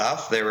AP'd and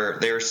stuff,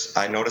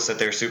 I noticed that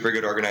they're super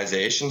good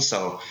organization.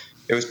 So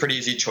it was pretty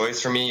easy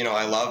choice for me.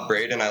 I love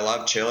Braden, I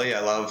love Chili, I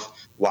love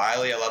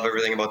Wiley, I love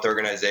everything about the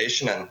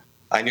organization. And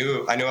I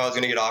knew I was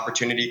going to get an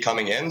opportunity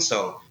coming in.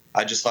 So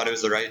I just thought it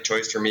was the right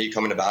choice for me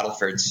coming to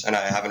Battleford's, and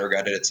I haven't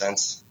regretted it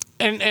since.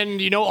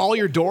 And all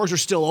your doors are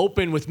still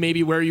open with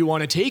maybe where you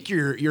want to take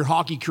your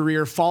hockey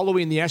career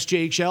following the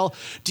SJHL.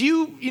 Do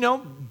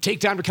you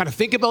take time to kind of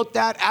think about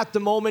that at the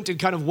moment and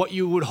kind of what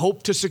you would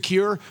hope to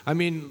secure? I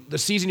mean, the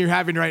season you're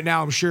having right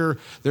now, I'm sure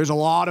there's a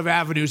lot of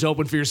avenues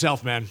open for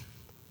yourself, man.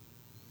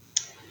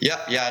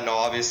 Yeah, no,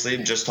 obviously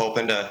I'm just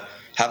hoping to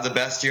have the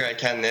best year I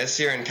can this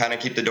year and kind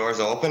of keep the doors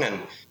open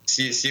and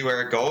see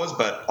where it goes.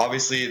 But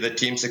obviously the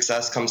team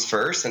success comes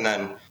first, and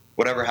then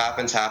whatever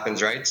happens,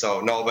 right?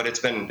 So no, but it's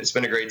been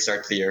a great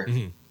start to the year.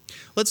 Mm-hmm.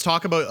 Let's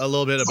talk a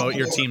little bit about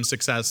your team's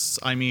success.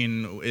 I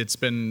mean, it's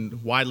been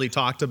widely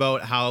talked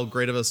about how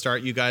great of a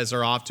start you guys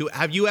are off to.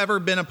 Have you ever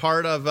been a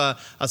part of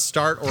a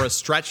start or a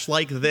stretch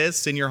like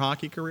this in your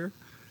hockey career?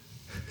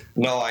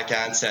 No, I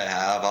can't say I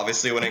have.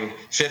 Obviously, winning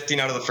 15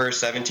 out of the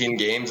first 17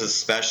 games is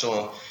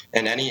special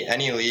in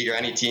any league or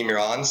any team you're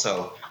on.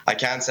 So I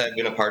can't say I've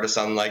been a part of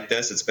something like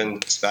this. It's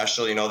been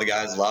special. The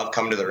guys love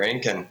coming to the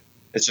rink, and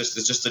it's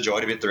just a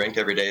joy to be at the rink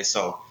every day.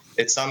 So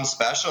it's something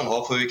special, and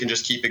hopefully we can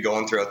just keep it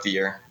going throughout the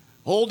year.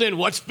 Holden,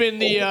 what's been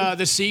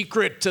the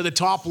secret to the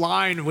top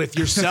line with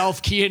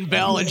yourself, Kean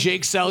Bell, and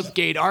Jake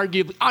Southgate?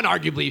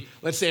 Unarguably,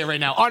 let's say it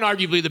right now,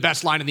 unarguably the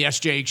best line in the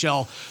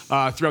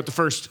SJHL throughout the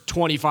first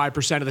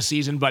 25% of the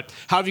season. But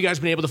how have you guys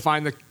been able to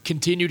find the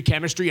continued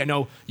chemistry? I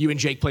know you and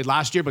Jake played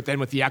last year, but then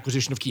with the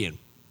acquisition of Kean.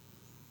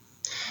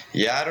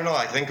 Yeah, I don't know.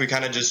 I think we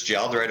kind of just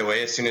gelled right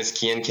away as soon as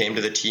Kean came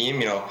to the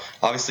team.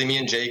 Obviously me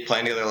and Jake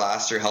playing together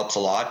last year helps a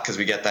lot because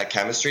we get that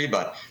chemistry,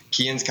 but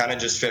Kean's kind of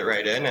just fit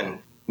right in. And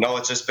no,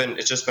 it's just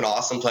been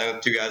awesome playing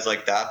with two guys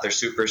like that. They're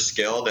super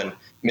skilled and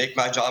make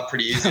my job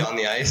pretty easy on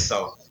the ice.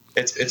 So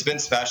it's been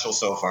special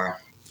so far.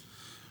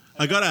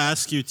 I got to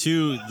ask you,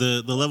 too,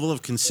 the level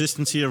of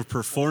consistency of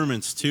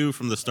performance, too,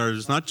 from the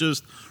starters, not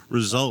just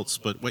results,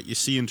 but what you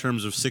see in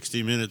terms of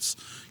 60 minutes,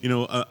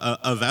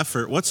 of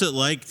effort. What's it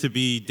like to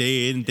be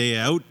day in, day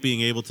out,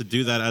 being able to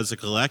do that as a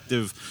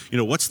collective?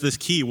 What's this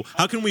key?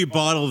 How can we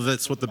bottle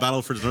that's what the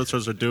Battleford North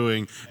Stars are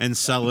doing and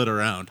sell it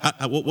around?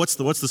 What's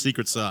the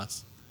secret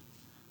sauce?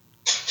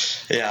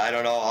 Yeah, I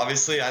don't know.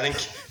 Obviously, I think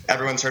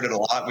everyone's heard it a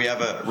lot. We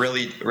have a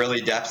really,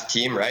 really depth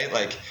team, right?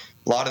 Like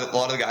a lot of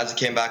the guys that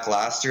came back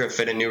last year have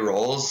fit in new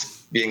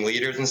roles, being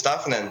leaders and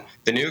stuff. And then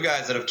the new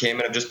guys that have came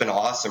in have just been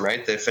awesome,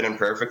 right? They fit in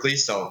perfectly.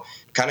 So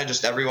kind of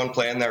just everyone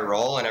playing their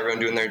role and everyone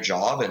doing their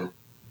job. And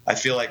I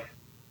feel like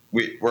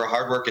we're a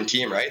hardworking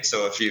team, right?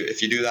 So if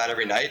you do that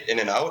every night, in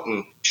and out,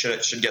 and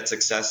should get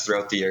success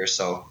throughout the year.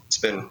 So it's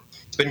been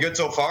good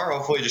so far.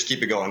 Hopefully, just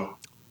keep it going.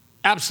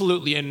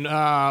 Absolutely. And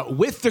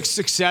with the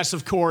success,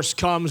 of course,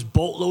 comes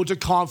boatloads of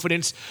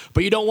confidence,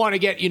 but you don't want to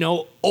get,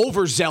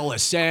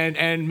 overzealous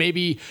and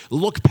maybe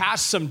look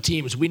past some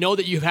teams. We know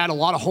that you've had a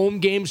lot of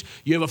home games.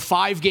 You have a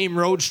 5-game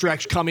road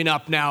stretch coming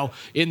up now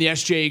in the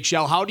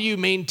SJHL. How do you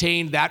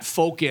maintain that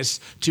focus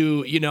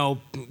to,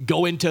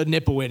 go into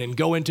Nipawin and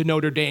go into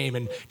Notre Dame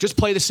and just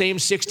play the same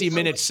 60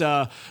 minutes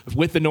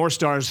with the North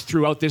Stars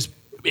throughout this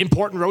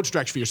important road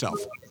stretch for yourself?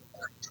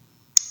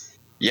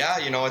 Yeah,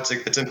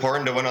 it's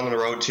important to win on the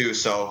road too.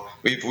 So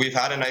we've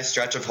had a nice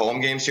stretch of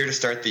home games here to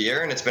start the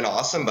year, and it's been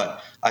awesome.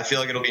 But I feel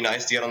like it'll be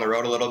nice to get on the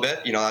road a little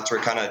bit. That's where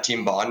kind of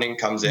team bonding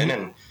comes in,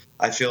 and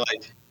I feel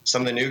like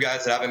some of the new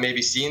guys that haven't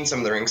maybe seen some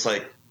of the rinks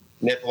like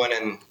Nipawin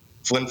and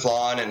Flin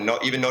Flon and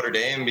even Notre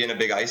Dame being a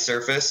big ice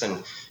surface,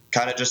 and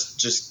kind of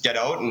just get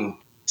out and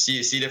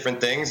see different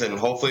things, and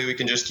hopefully we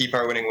can just keep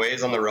our winning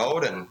ways on the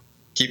road and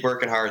keep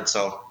working hard.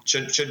 So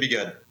should be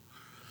good.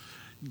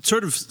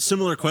 Sort of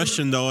similar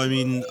question, though. I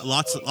mean,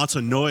 lots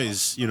of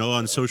noise,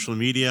 on social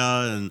media,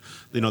 and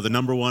the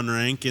number one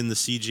rank in the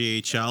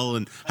CJHL.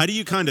 And how do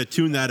you kind of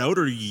tune that out,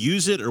 or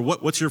use it, or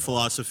what's your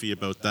philosophy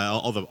about that?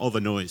 All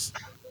the noise.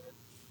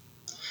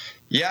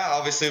 Yeah,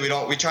 obviously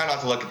we try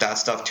not to look at that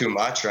stuff too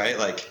much, right?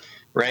 Like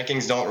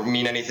rankings don't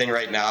mean anything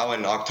right now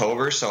in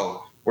October,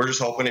 so we're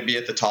just hoping to be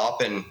at the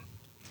top in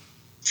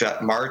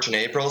March and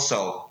April.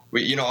 So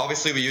we,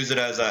 obviously we use it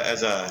as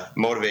a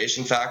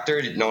motivation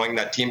factor, knowing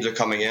that teams are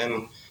coming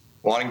in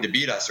wanting to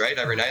beat us, right?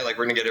 Every night, like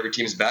we're gonna get every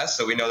team's best.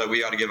 So we know that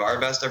we ought to give our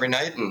best every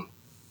night, and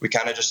we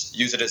kind of just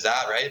use it as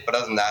that, right? But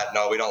other than that,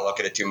 no, we don't look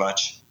at it too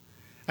much.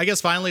 I guess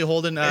finally,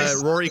 Holden,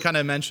 Rory kind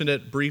of mentioned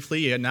it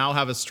briefly. You now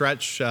have a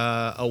stretch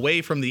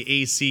away from the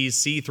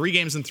ACC, 3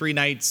 games and 3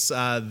 nights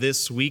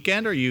this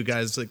weekend. Are you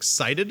guys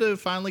excited to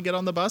finally get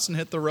on the bus and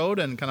hit the road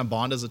and kind of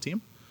bond as a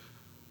team?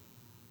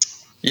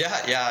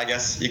 Yeah, I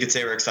guess you could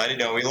say we're excited.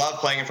 We love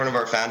playing in front of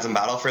our fans in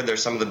Battleford. They're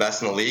some of the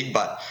best in the league,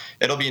 but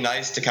it'll be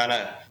nice to kind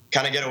of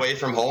get away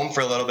from home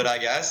for a little bit, I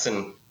guess,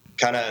 and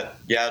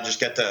just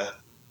get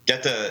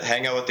to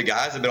hang out with the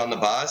guys a bit on the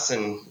bus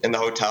and in the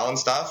hotel and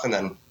stuff. And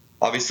then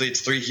obviously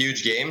it's 3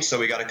 huge games, so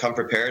we got to come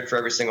prepared for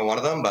every single one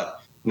of them.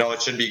 But no,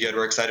 it should be good.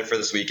 We're excited for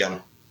this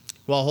weekend.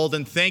 Well,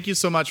 Holden, thank you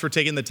so much for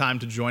taking the time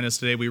to join us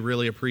today. We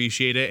really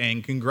appreciate it.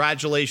 And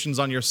congratulations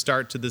on your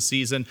start to the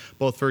season,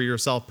 both for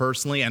yourself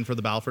personally and for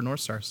the Battleford North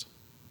Stars.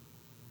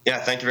 Yeah,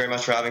 thank you very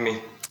much for having me.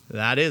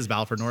 That is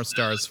Battleford North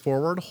Stars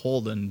forward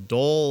Holden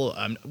Dole.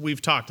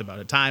 We've talked about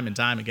it time and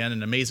time again.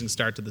 An amazing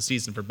start to the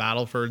season for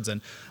Battleford's,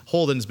 and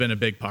Holden's been a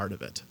big part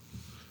of it.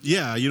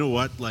 Yeah, you know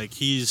what? Like,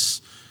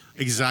 he's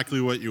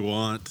exactly what you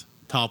want.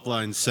 Top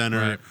line center,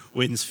 right.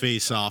 Wins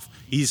face off.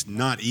 He's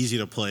not easy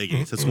to play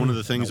against. That's one of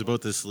the things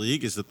about this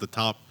league, is that the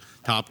top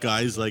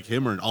guys like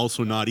him are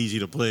also not easy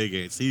to play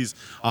against. He's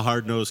a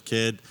hard-nosed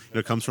kid.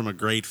 Comes from a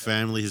great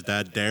family. His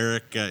dad,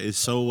 Derek, is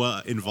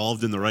so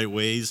involved in the right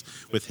ways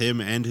with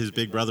him and his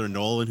big brother,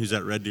 Nolan, who's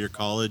at Red Deer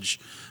College,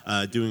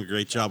 doing a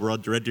great job. We're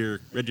at Red Deer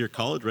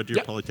College? Red Deer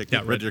yep. Polytechnic?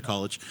 Yeah, Red Deer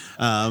College.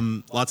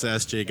 Lots of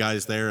SJ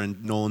guys there,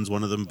 and Nolan's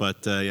one of them.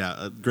 But,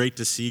 great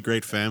to see,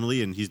 great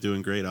family, and he's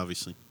doing great,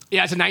 obviously.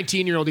 Yeah, as a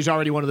 19-year-old, he's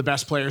already one of the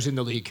best players in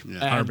the league.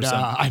 Yeah, and,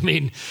 I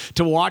mean,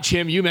 to watch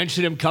him, you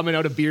mentioned him coming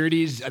out of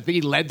Beardy's. I think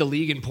he led the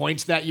league in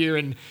points that year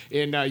in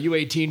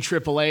U18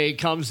 AAA.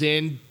 Comes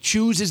in,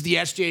 chooses the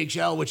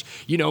SJHL, which,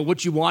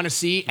 what you want to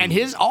see. And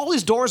all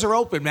his doors are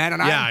open, man.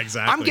 And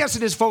exactly. I'm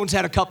guessing his phone's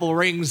had a couple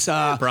rings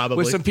Probably.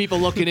 with some people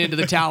looking into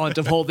the talent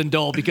of Holden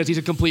Dole, because he's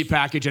a complete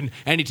package, and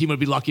any team would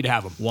be lucky to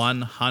have him.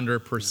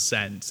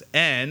 100%.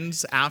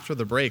 And after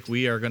the break,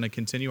 we are going to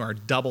continue our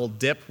double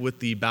dip with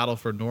the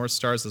Battleford North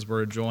Stars, as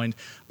we're joined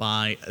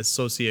by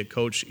associate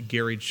coach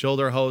Gary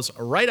Childerhos.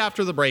 Right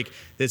after the break,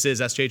 this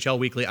is SJHL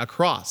Weekly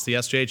across the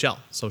SJHL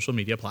social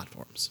media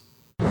platforms.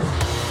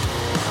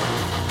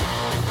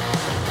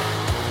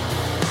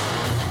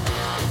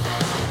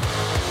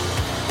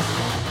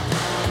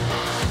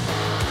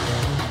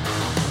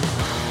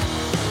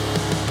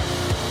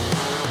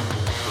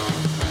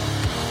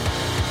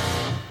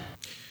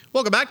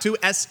 Welcome back to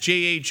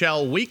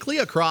SJHL Weekly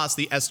across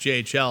the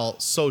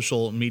SJHL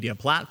social media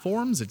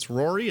platforms. It's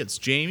Rory, it's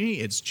Jamie,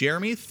 it's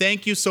Jeremy.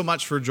 Thank you so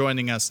much for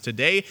joining us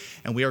today.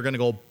 And we are going to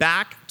go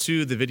back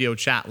to the video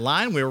chat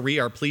line, where we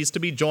are pleased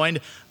to be joined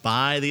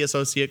by the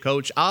associate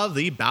coach of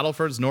the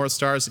Battleford's North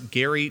Stars,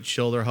 Gary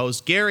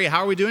Childerhos. Gary,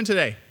 how are we doing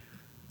today?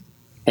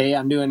 Hey,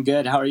 I'm doing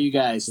good. How are you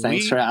guys?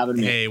 Thanks for having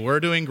me. Hey,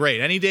 we're doing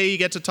great. Any day you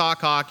get to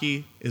talk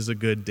hockey is a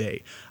good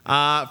day.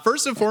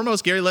 First and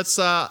foremost, Gary, let's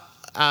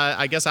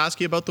I guess ask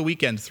you about the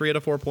weekend. 3 out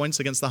of 4 points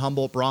against the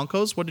Humboldt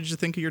Broncos. What did you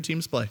think of your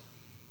team's play?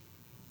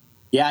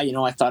 Yeah,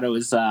 I thought it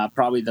was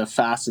probably the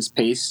fastest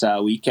paced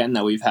weekend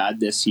that we've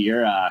had this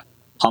year.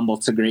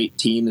 Humboldt's a great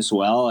team as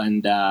well,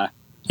 and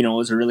it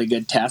was a really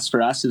good test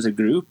for us as a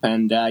group.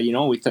 And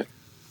we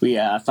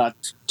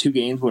thought 2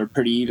 games were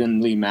pretty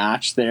evenly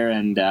matched there,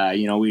 and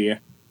we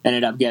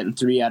ended up getting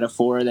 3 out of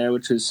 4 there,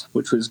 which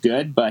was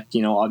good. But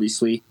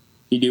obviously,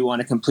 you do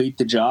want to complete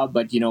the job,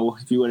 but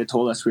if you would have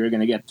told us we were going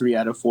to get 3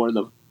 out of 4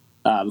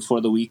 before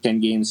the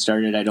weekend game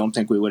started, I don't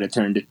think we would have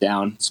turned it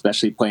down,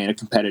 especially playing a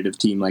competitive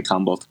team like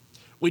Humboldt.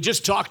 We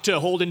just talked to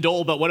Holden Dole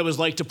about what it was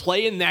like to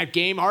play in that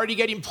game, already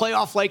getting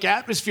playoff-like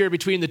atmosphere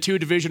between the 2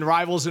 division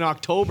rivals in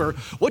October.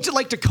 What's it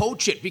like to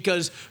coach it?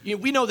 Because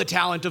we know the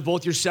talent of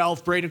both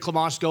yourself, Braden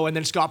Klamosko, and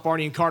then Scott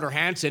Barney and Carter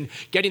Hansen,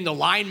 getting the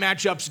line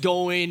matchups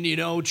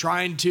going,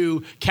 trying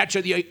to catch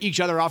each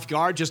other off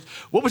guard. Just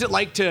what was it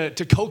like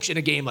to coach in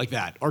a game like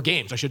that, or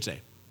games, I should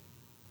say?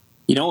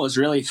 It was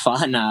really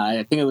fun.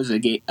 I think it was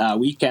a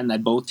weekend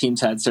that both teams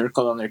had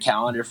circled on their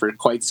calendar for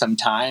quite some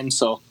time,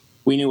 so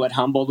we knew what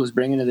Humboldt was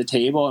bringing to the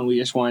table, and we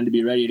just wanted to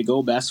be ready to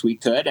go best we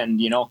could.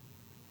 And,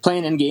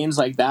 playing in games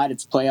like that,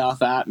 it's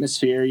playoff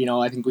atmosphere.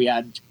 I think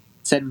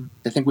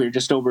we were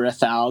just over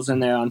 1,000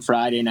 there on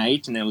Friday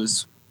night, and it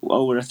was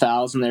over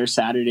 1,000 there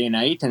Saturday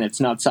night, and it's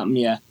not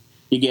something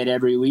you get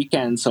every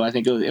weekend. So I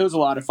think it was a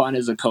lot of fun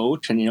as a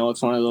coach, and,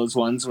 it's one of those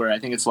ones where I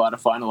think it's a lot of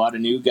fun, a lot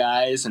of new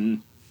guys,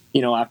 and,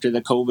 after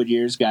the COVID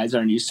years, guys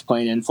aren't used to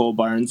playing in full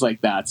barns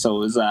like that. So it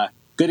was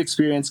good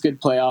experience,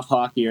 good playoff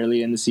hockey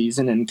early in the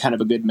season, and kind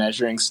of a good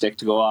measuring stick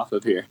to go off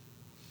of here.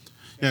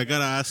 Yeah, I got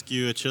to ask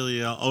you,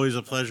 Chili, always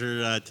a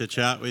pleasure to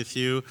chat with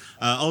you.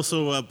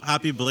 Also,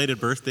 happy belated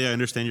birthday. I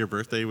understand your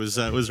birthday was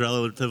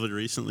relatively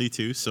recently,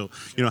 too. So,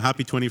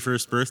 happy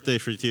 21st birthday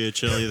for you,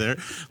 Chili, there.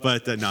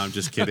 But no, I'm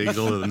just kidding. He's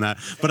older than that.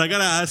 But I got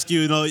to ask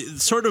you,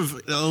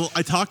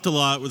 I talked a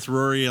lot with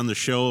Rory on the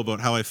show about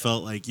how I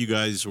felt like you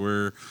guys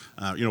were,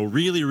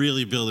 really,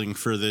 really building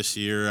for this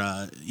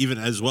year, even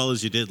as well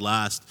as you did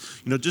last.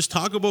 Just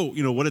talk about,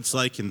 what it's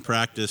like in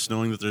practice,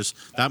 knowing that there's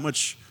that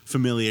much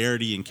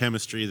familiarity and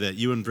chemistry that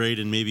you and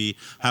Braden maybe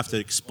have to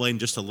explain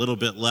just a little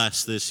bit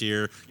less this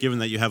year, given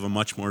that you have a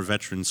much more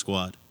veteran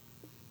squad.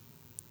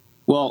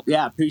 Well,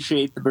 yeah,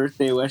 appreciate the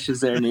birthday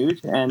wishes there,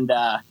 Newt. And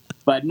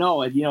but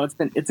no,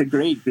 it's a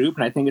great group,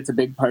 and I think it's a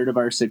big part of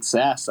our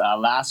success.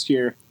 Last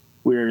year,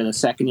 we were the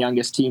second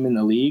youngest team in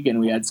the league, and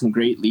we had some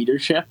great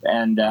leadership.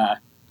 And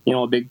a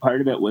big part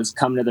of it was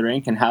coming to the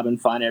rink and having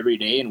fun every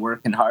day and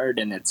working hard.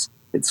 And it's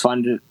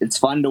fun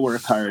to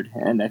work hard,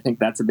 and I think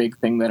that's a big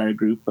thing that our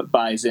group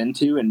buys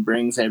into and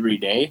brings every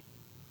day.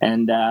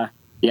 And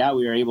we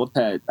were able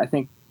to, I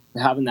think,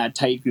 having that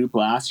tight group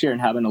last year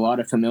and having a lot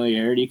of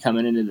familiarity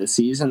coming into the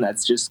season,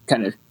 that's just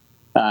kind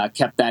of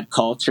kept that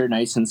culture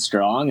nice and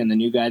strong. And the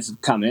new guys have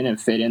come in and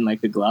fit in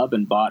like a glove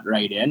and bought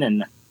right in,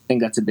 and I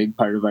think that's a big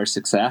part of our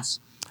success.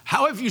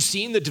 How have you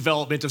seen the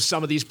development of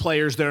some of these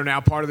players that are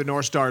now part of the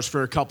North Stars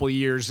for a couple of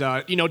years?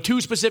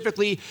 2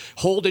 specifically,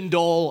 Holden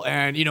Dole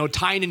and,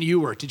 Tynan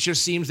Ewart. It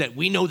just seems that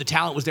we know the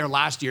talent was there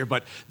last year,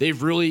 but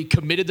they've really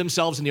committed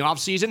themselves in the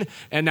offseason,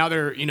 and now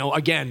they're,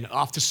 again,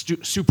 off to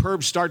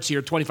superb starts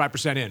here,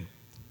 25% in.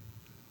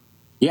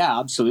 Yeah,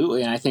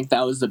 absolutely. And I think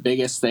that was the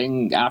biggest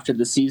thing after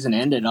the season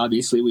ended.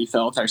 Obviously, we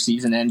felt our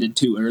season ended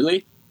too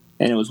early.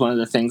 And it was one of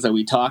the things that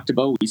we talked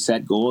about. We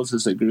set goals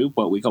as a group,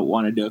 what we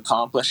wanted to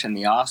accomplish in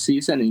the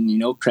offseason.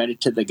 And,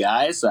 credit to the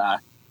guys.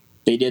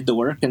 They did the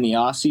work in the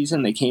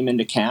offseason. They came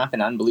into camp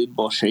in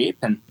unbelievable shape.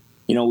 And,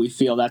 we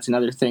feel that's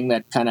another thing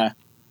that kind of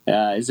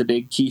is a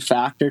big key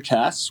factor to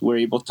us. We're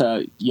able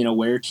to,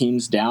 wear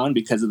teams down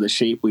because of the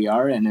shape we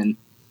are in. And,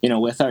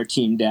 with our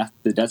team depth,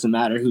 it doesn't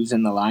matter who's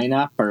in the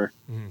lineup or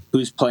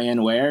who's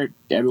playing where.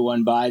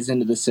 Everyone buys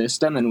into the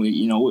system, and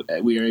we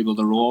are able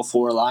to roll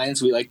 4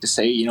 lines. We like to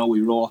say,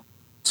 we roll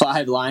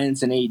 5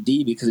 lines and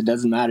 8D because it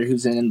doesn't matter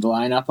who's in the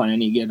lineup on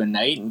any given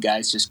night, and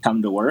guys just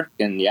come to work.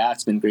 And yeah,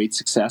 it's been great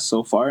success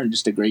so far, and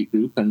just a great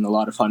group and a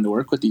lot of fun to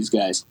work with these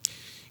guys.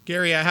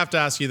 Gary, I have to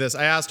ask you this.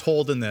 I asked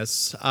Holden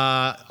this.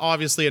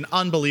 Obviously, an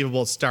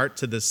unbelievable start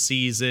to the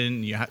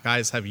season. You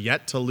guys have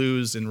yet to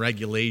lose in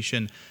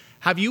regulation.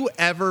 Have you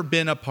ever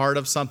been a part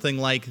of something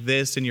like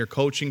this in your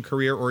coaching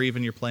career or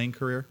even your playing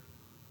career?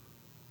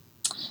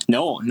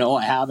 No,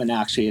 I haven't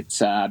actually. It's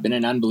been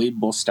an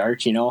unbelievable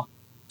start,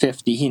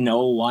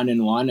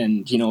 15-0-1-1,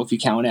 and if you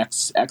count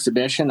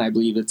exhibition, I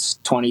believe it's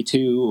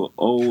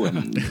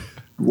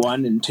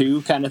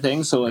 22-0-1-2 kind of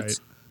thing. So It's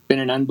been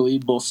an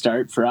unbelievable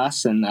start for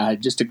us, and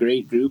just a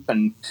great group.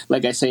 And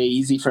like I say,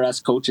 easy for us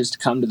coaches to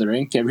come to the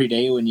rink every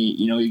day when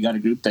you got a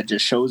group that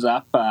just shows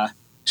up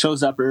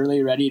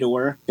early, ready to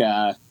work.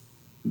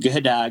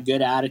 Good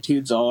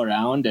attitudes all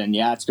around, and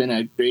yeah, it's been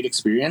a great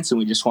experience, and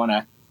we just want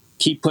to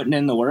keep putting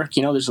in the work.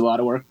 There's a lot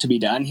of work to be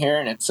done here,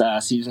 and it's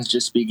season's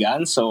just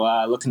begun. So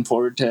looking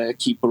forward to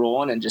keep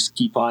rolling and just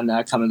keep on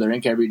coming to the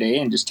rink every day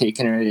and just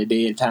taking it a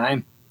day at a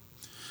time.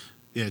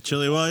 Yeah,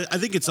 Chili. Well, I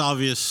think it's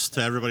obvious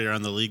to everybody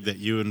around the league that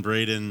you and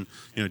Braden,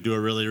 do a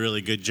really,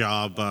 really good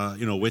job,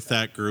 with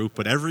that group.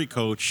 But every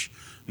coach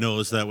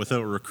knows that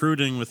without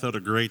recruiting, without a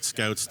great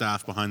scout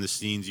staff behind the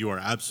scenes, you are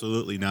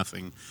absolutely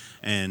nothing.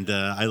 And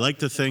I like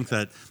to think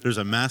that there's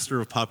a master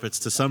of puppets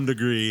to some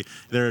degree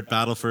there at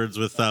Battlefords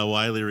with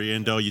Wiley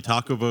Riendo. You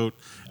talk about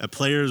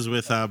players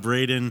with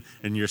Braden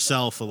and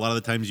yourself. A lot of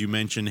the times you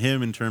mention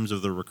him in terms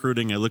of the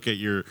recruiting. I look at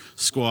your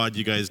squad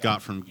you guys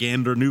got from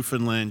Gander,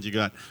 Newfoundland. You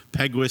got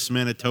Peguis,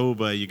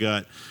 Manitoba. You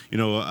got,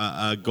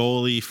 a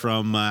goalie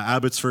from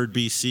Abbotsford,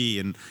 BC.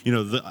 And,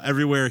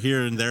 everywhere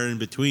here and there in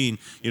between.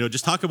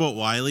 Just talk about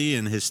Wiley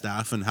and his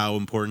staff and how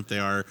important they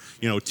are,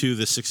 to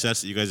the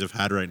success that you guys have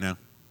had right now.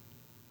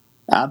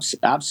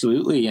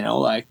 Absolutely.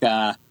 I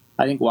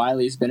think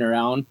Wiley's been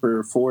around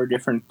for 4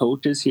 different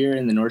coaches here,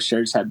 and the North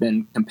Stars have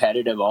been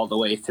competitive all the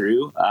way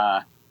through.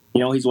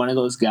 He's one of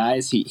those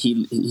guys.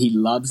 He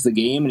loves the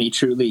game, and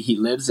he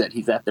lives it.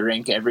 He's at the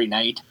rink every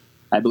night.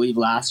 I believe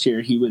last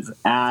year he was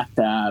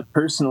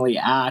personally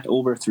at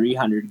over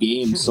 300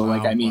 games. So,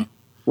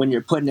 when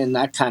you're putting in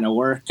that kind of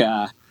work,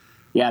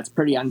 it's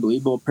pretty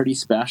unbelievable, pretty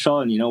special,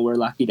 and we're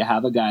lucky to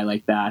have a guy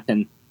like that.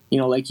 And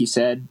like you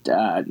said,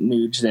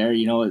 Nuge, there,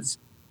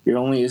 you're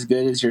only as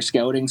good as your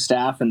scouting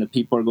staff and the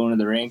people are going to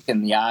the rink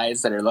and the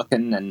eyes that are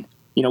looking. And,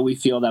 we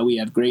feel that we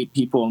have great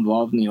people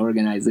involved in the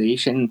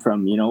organization,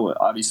 from,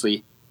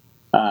 obviously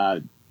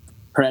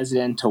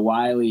president to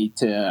Wiley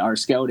to our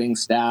scouting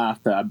staff.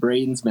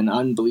 Braden's been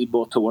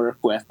unbelievable to work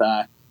with.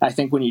 I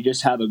think when you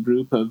just have a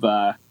group of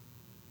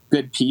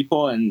good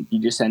people, and you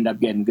just end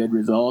up getting good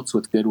results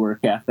with good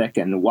work ethic.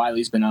 And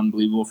Wiley's been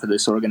unbelievable for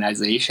this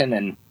organization.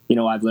 And,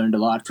 I've learned a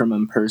lot from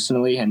him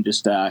personally, and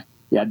just,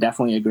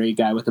 definitely a great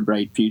guy with a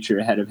bright future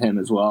ahead of him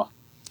as well.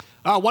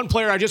 One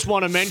player I just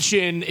want to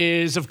mention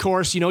is, of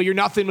course, you're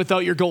nothing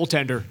without your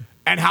goaltender.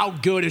 And how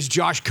good has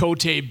Josh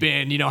Cote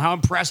been? How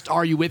impressed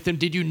are you with him?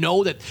 Did you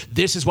know that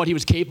this is what he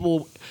was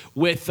capable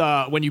with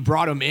when you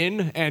brought him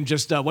in, and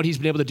just what he's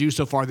been able to do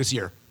so far this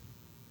year?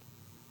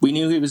 We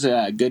knew he was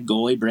a good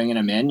goalie bringing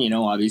him in.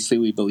 Obviously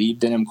we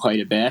believed in him quite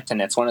a bit,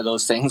 and it's one of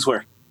those things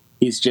where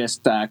he's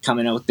just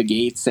coming out the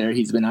gates there.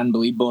 He's been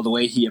unbelievable the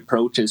way he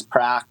approaches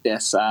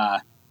practice.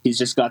 He's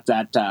just got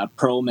that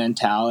pro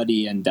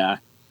mentality, and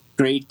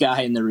great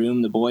guy in the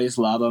room. The boys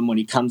love him. When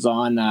he comes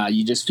on,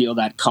 you just feel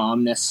that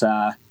calmness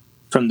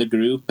from the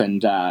group.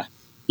 And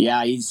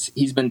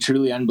he's been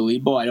truly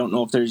unbelievable. I don't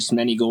know if there's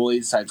many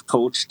goalies I've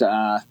coached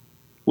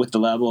with the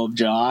level of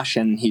Josh,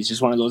 and he's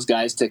just one of those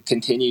guys that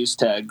continues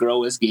to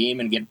grow his game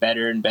and get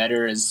better and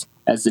better as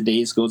the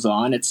days goes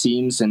on, it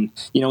seems. And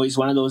he's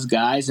one of those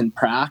guys in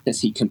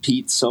practice. He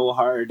competes so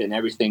hard in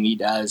everything he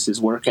does.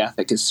 His work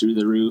ethic is through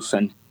the roof,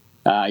 and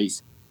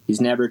he's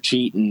never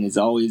cheating. He's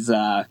always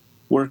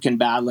working,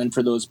 battling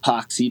for those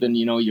pucks. Even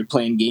you're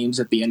playing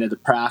games at the end of the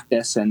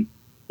practice, and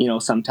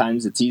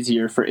sometimes it's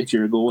easier if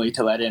you're a goalie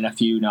to let in a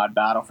few, not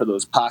battle for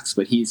those pucks.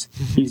 But he's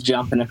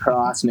jumping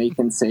across,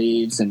 making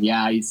saves, and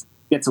he's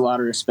gets a lot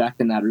of respect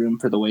in that room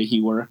for the way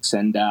he works,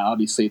 and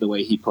obviously the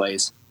way he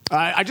plays.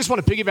 I just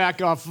want to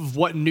piggyback off of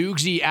what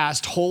Nugsy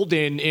asked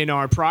Holden in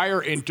our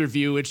prior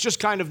interview. It's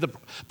just kind of the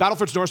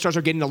Battlefords North Stars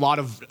are getting a lot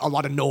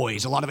of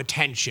noise, a lot of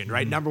attention,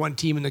 right? Number 1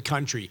 team in the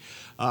country.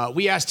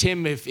 We asked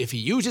him if he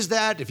uses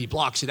that, if he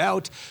blocks it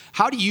out.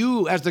 How do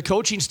you, as the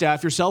coaching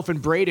staff, yourself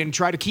and Braden,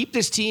 try to keep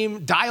this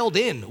team dialed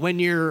in when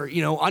you're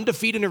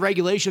undefeated in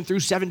regulation through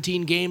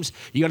 17 games?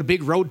 You got a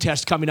big road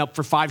test coming up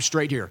for 5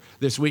 straight here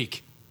this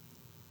week.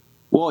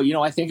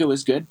 Well, I think it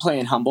was good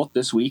playing Humboldt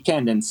this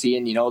weekend and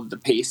seeing, the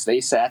pace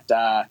they set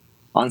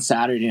on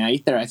Saturday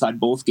night there. I thought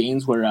both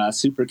games were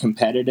super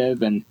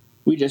competitive, and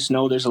we just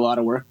know there's a lot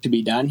of work to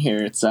be done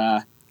here.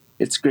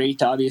 It's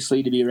great,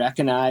 obviously, to be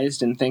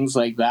recognized and things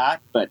like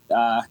that, but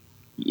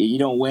you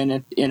don't win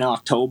it in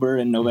October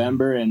and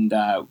November, and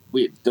the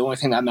only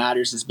thing that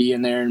matters is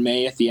being there in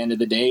May at the end of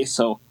the day.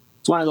 So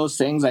it's one of those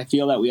things. I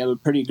feel that we have a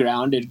pretty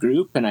grounded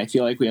group, and I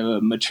feel like we have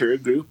a mature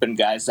group and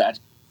guys that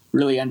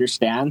really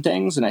understand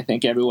things. And I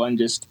think everyone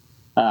just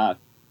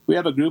we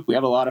have a group. We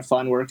have a lot of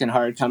fun working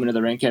hard, coming to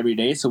the rink every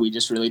day. So we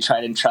just really try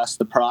to trust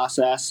the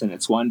process, and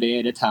it's one day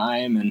at a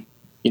time. And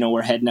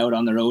we're heading out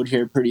on the road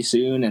here pretty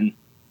soon, and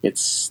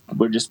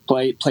we're just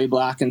play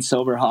black and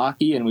silver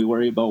hockey, and we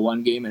worry about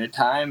one game at a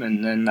time,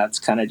 and then that's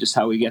kind of just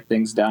how we get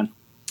things done.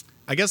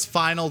 I guess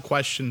final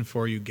question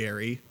for you,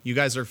 Gary. You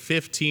guys are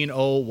 15-0,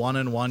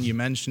 1-1. You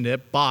mentioned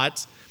it,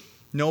 but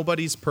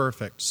nobody's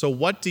perfect. So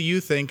what do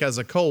you think as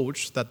a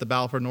coach that the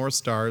Battleford North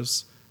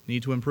Stars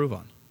need to improve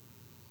on?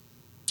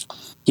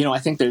 I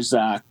think there's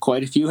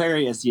quite a few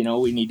areas,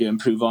 we need to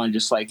improve on,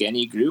 just like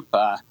any group.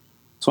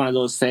 It's one of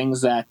those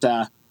things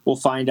that we'll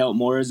find out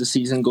more as the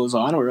season goes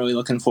on. We're really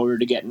looking forward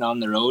to getting on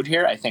the road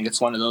here. I think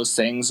it's one of those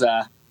things,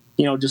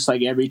 just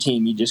like every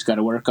team, you just got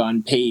to work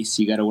on pace.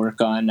 You got to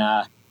work on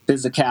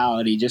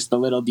physicality, just the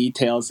little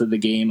details of the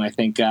game. I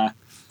think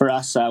for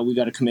us, we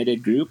got a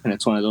committed group, and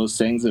it's one of those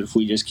things that if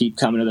we just keep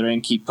coming to the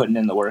ring, keep putting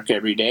in the work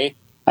every day.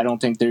 I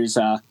don't think there's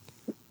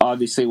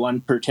obviously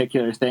one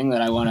particular thing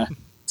that I want to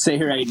say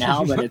right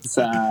now, but it's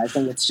I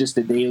think it's just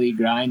a daily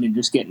grind and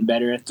just getting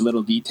better at the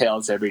little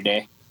details every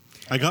day.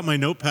 I got my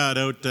notepad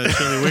out,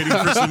 Shirley, waiting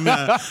for some.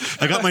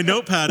 I got my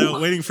notepad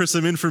out, waiting for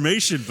some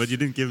information, but you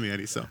didn't give me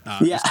any. So,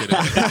 yeah. Just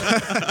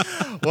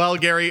kidding. Well,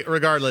 Gary,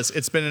 regardless,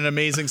 it's been an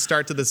amazing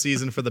start to the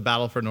season for the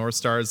Battleford North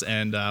Stars,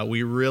 and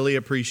we really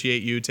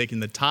appreciate you taking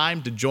the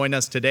time to join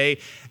us today.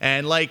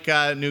 And like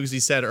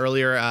Nugsy said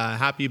earlier,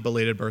 happy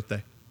belated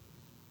birthday.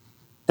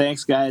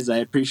 Thanks, guys. I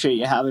appreciate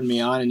you having me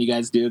on, and you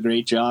guys do a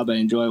great job. I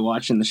enjoy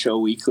watching the show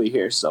weekly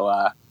here.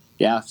 So,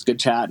 it's good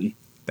chatting.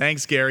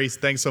 Thanks, Gary.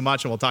 Thanks so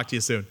much, and we'll talk to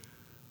you soon.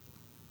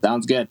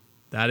 Sounds good.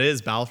 That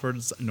is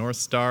Battleford's North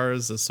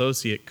Stars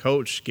associate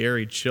coach,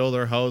 Gary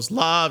Childerhose.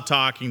 Love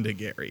talking to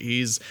Gary.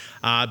 He's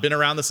been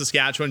around the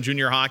Saskatchewan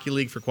Junior Hockey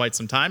League for quite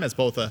some time as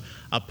both a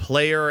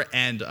player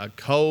and a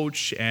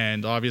coach.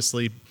 And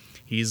obviously,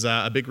 he's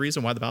a big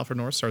reason why the Battleford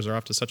North Stars are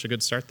off to such a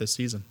good start this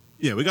season.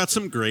 Yeah, we got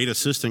some great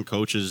assistant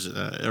coaches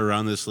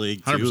around this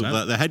league, too.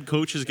 100%. The head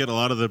coaches get a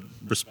lot of the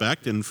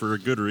respect, and for a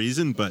good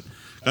reason, but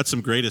got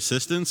some great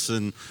assistants.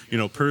 And,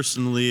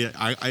 personally,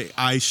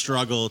 I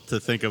struggle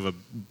to think of a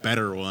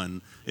better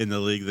one in the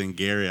league than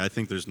Gary. I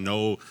think there's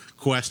no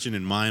question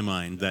in my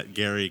mind that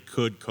Gary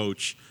could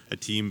coach a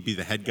team, be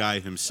the head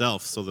guy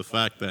himself. So the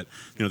fact that,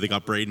 they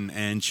got Braden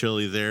and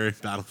Chili there,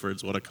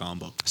 Battleford's, what a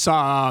combo.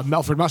 Saw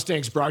Melford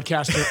Mustangs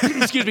broadcaster,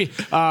 excuse me,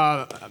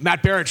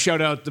 Matt Barrett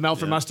shout out the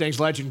Melford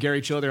Mustangs legend,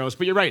 Gary Childerhose.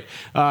 But you're right.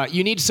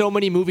 You need so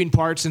many moving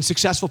parts and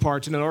successful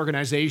parts in an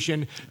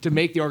organization to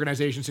make the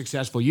organization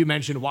successful. You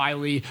mentioned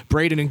Wiley,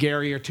 Braden and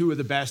Gary are two of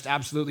the best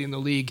absolutely in the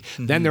league.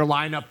 Mm-hmm. Then their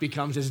lineup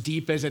becomes as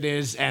deep as it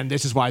is, and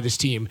this is why this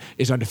team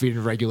is undefeated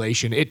in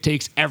regulation. It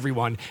takes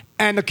everyone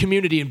and the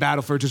community in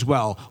Battleford as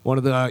well. One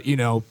of the,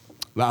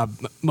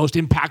 most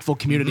impactful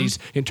communities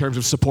in terms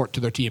of support to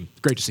their team.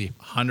 Great to see.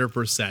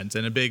 100%.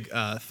 And a big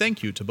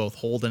thank you to both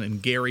Holden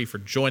and Gary for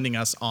joining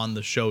us on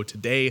the show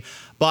today.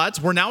 But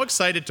we're now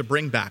excited to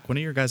bring back one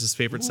of your guys'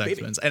 favorite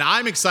segments. And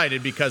I'm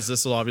excited because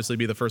this will obviously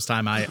be the first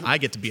time I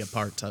get to be a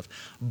part of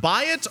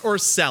Buy It or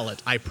Sell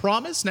It. I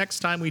promise next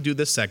time we do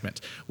this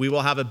segment, we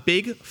will have a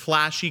big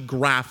flashy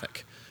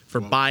graphic for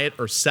Buy It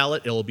or Sell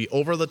It. It will be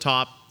over the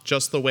top,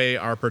 just the way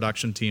our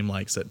production team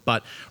likes it.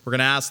 But we're going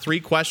to ask 3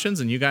 questions,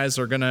 and you guys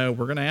we're going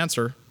to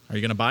answer. Are you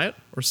going to buy it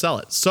or sell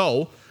it?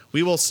 So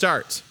we will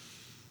start.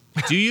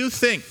 Do you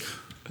think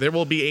there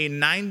will be a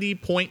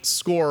 90-point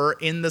scorer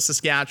in the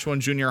Saskatchewan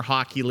Junior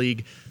Hockey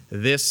League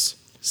this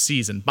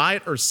season? Buy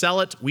it or sell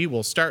it? We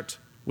will start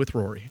with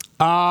Rory.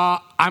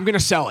 I'm going to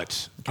sell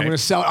it. Okay. I'm going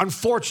to sell it.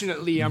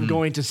 Unfortunately, I'm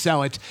going to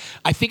sell it.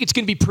 I think it's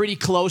going to be pretty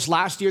close.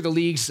 Last year, the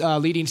league's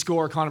leading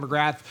scorer, Connor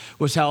McGrath,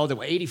 was held at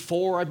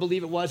 84, I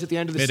believe it was, at the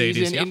end of the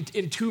season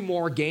in 2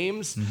 more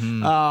games.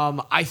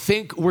 I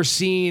think we're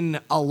seeing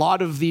a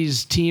lot of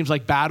these teams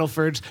like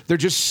Battleford's. They're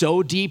just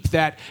so deep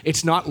that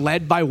it's not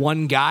led by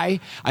one guy.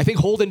 I think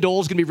Holden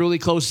Dole's going to be really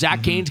close.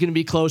 Zach Kane's going to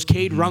be close.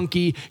 Cade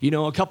Runke,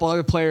 a couple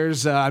other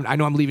players. I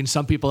know I'm leaving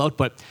some people out,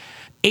 but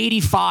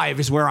 85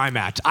 is where I'm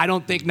at. I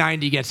don't think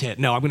 90 gets hit.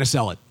 No, I'm going to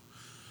sell it.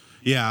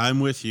 Yeah, I'm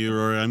with you,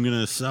 Rory. I'm going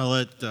to sell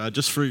it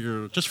just for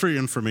your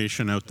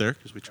information out there,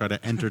 because we try to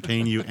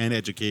entertain you and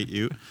educate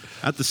you.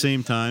 At the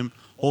same time,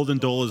 Holden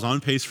Dole is on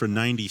pace for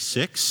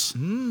 96,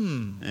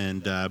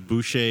 and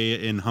Boucher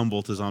in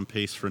Humboldt is on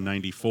pace for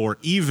 94,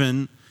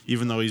 even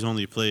though he's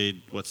only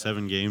played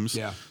 7 games.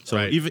 Yeah.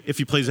 So even if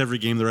he plays every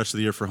game the rest of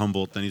the year for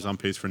Humboldt, then he's on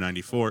pace for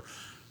 94.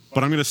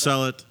 But I'm going to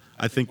sell it.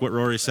 I think what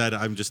Rory said,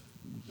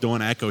 don't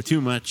want to echo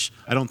too much.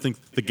 I don't think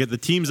the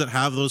teams that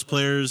have those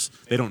players,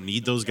 they don't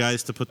need those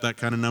guys to put that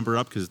kind of number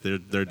up because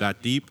they're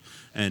that deep.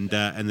 And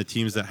the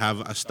teams that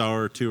have a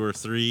star or 2 or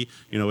 3,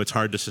 it's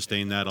hard to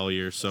sustain that all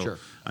year. So Sure.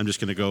 I'm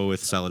just going to go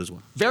with sell it as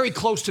well. Very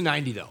close to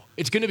 90, though.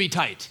 It's going to be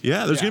tight.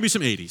 Yeah, there's going to be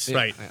some 80s.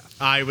 Right. Yeah.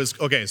 I was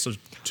okay. So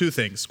two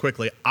things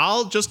quickly.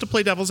 To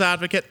play devil's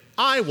advocate,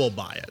 I will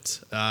buy it.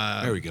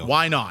 There we go.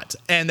 Why not?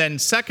 And then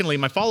secondly,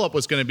 my follow-up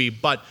was going to be,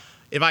 but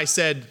if I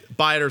said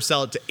buy it or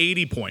sell it to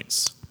 80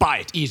 points. Buy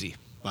it. Easy.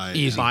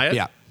 Easy. Buy it?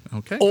 Yeah.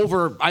 Okay.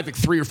 Over, I think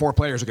 3 or 4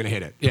 players are going to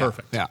hit it. Yeah.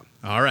 Perfect. Yeah.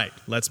 All right.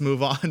 Let's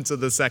move on to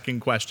the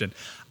second question.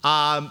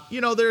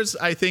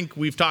 I think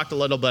we've talked a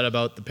little bit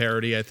about the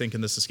parity, I think,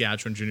 in the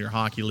Saskatchewan Junior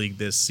Hockey League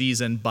this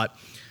season, but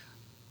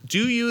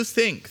do you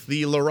think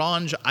the La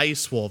Ronge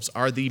Ice Wolves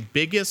are the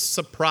biggest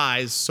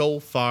surprise so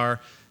far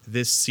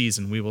this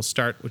season? We will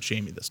start with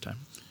Jamie this time.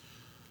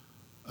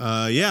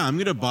 Yeah, I'm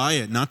going to buy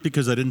it, not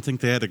because I didn't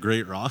think they had a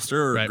great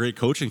roster or a great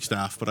coaching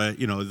staff, but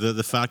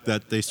the fact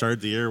that they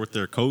started the year with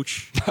their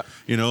coach,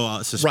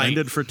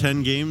 suspended for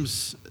 10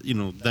 games,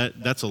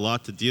 that's a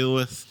lot to deal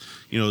with.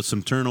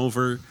 Some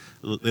turnover.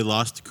 They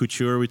lost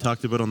Couture, we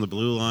talked about on the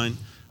blue line.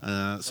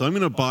 So I'm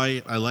going to buy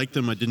it. I like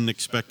them. I didn't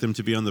expect them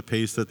to be on the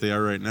pace that they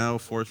are right now,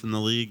 4th in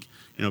the league.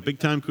 Big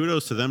time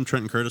kudos to them.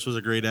 Trenton Curtis was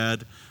a great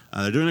ad.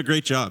 They're doing a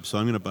great job, so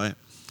I'm going to buy it.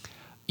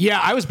 Yeah,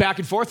 I was back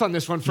and forth on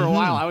this one for a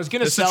while. I was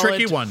going to sell it. It's a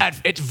tricky one.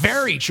 It's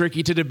very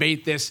tricky to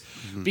debate this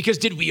because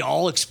did we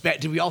all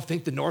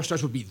think the North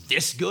Stars would be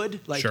this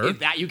good? Sure.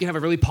 That you can have a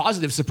really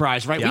positive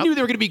surprise, right? Yep. We knew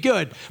they were going to be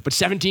good, but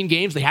 17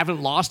 games, they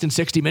haven't lost in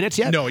 60 minutes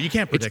yet. No, you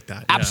can't predict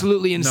that.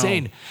 Absolutely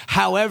insane. No.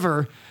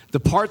 However, the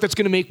part that's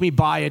going to make me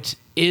buy it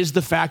is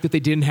the fact that they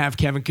didn't have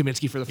Kevin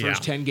Kaminsky for the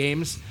first 10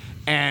 games,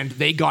 and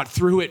they got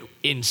through it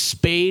in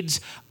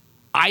spades.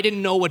 I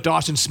didn't know what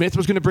Dawson Smith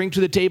was going to bring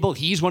to the table.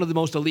 He's one of the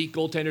most elite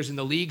goaltenders in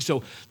the league.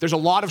 So there's a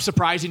lot of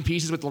surprising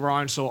pieces with La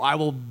Ronge, so I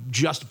will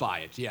just buy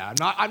it. Yeah,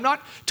 I'm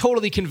not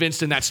totally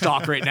convinced in that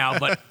stock right now,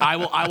 but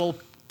I will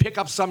pick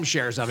up some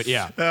shares of it.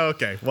 Yeah.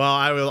 Okay. Well,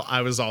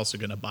 I was also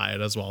going to buy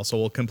it as well. So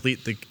we'll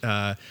complete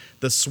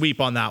the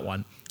sweep on that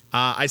one.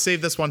 I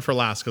saved this one for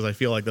last because I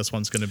feel like this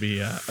one's going to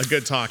be a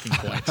good talking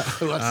point.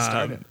 Let's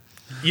start it.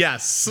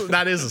 Yes,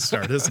 that is a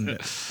start, isn't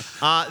it?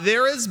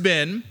 There has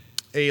been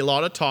a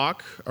lot of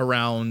talk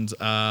around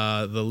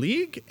the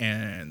league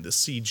and the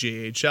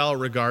CJHL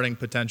regarding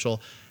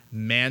potential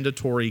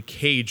mandatory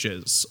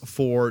cages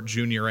for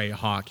Junior A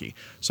hockey.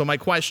 So my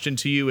question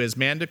to you is,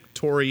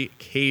 mandatory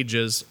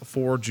cages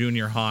for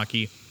junior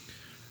hockey,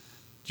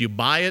 do you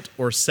buy it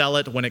or sell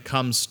it when it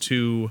comes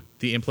to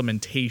the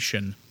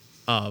implementation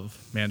of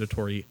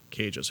mandatory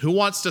cages? Who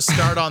wants to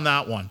start on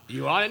that one?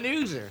 You want a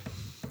newser?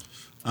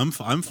 I'm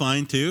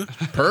fine too.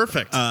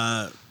 Perfect.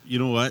 You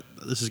know what?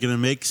 This is going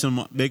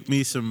to make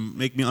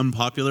me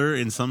unpopular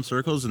in some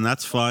circles, and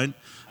that's fine.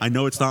 I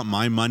know it's not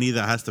my money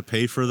that has to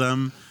pay for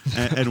them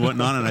and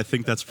whatnot, and I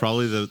think that's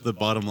probably the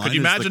bottom line. Could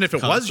you imagine if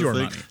it was your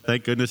money?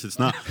 Thank goodness it's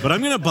not. But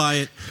I'm going to buy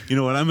it. You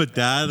know what? I'm a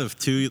dad of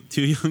two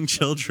young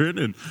children,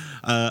 and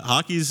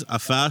hockey's a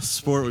fast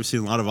sport. We've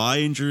seen a lot of eye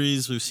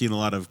injuries. We've seen a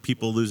lot of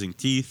people losing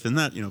teeth, and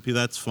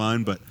that's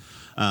fine. But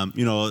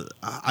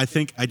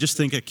I just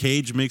think a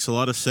cage makes a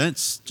lot of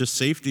sense, just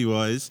safety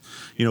wise.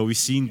 We've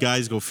seen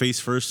guys go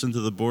face first into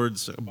the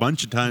boards a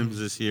bunch of times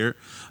this year.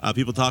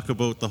 People talk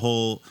about the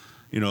whole,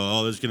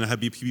 there's going to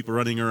be people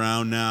running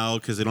around now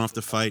because they don't have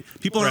to fight.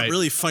 People aren't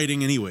really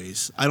fighting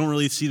anyways. I don't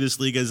really see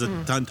this league as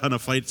a ton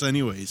of fights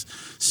anyways.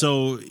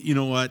 So, you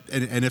know what?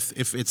 And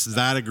if it's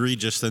that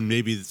egregious, then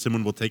maybe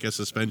someone will take a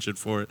suspension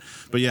for it.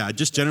 But yeah,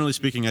 just generally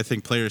speaking, I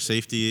think player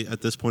safety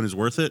at this point is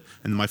worth it.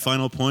 And my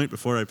final point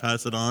before I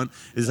pass it on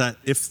is that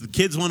if the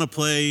kids want to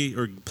play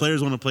or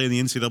players want to play in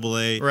the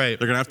NCAA, they're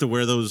going to have to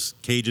wear those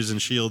cages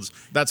and shields.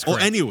 That's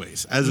correct.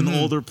 Anyways, as an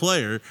older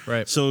player.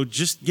 Right. So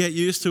just get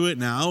used to it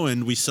now.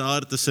 And we saw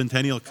it at the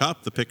Centennial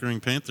Cup. The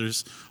Pickering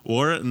Panthers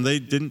wore it, and they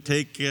didn't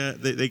take.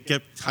 They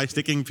kept high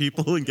sticking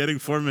people and getting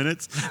 4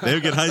 minutes. They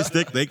would get high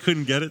stick. They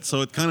couldn't get it.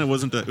 So it kind of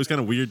wasn't. It was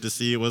kind of weird to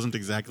see. It wasn't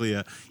exactly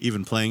a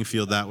even playing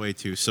field that way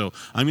too. So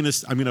I'm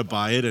gonna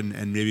buy it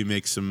and maybe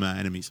make some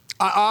enemies.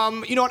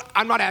 You know what?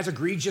 I'm not as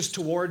egregious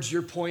towards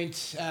your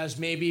point as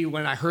maybe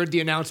when I heard the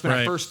announcement.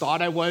 I first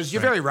thought I was.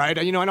 You're very right.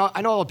 I know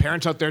all the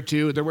parents out there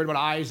too. They're worried about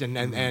eyes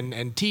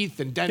and teeth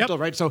and dental,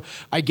 right? So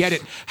I get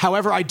it.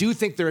 However, I do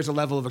think there is a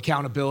level of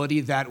accountability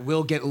that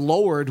will get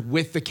lowered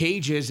with the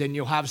cages, and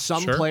you'll have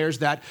some players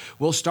that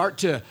will start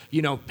to,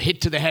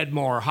 hit to the head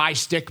more, high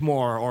stick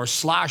more, or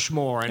slash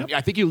more. And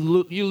I think you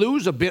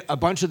lose a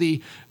bunch of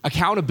the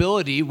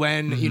accountability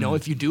when,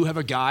 if you do have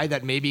a guy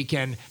that maybe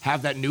can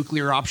have that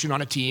nuclear option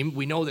on a team.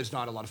 We know there's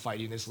not a lot of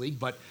fighting in this league,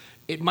 but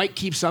it might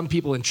keep some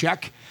people in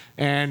check.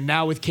 And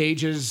now with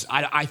cages,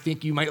 I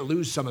think you might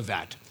lose some of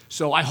that.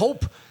 So I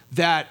hope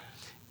that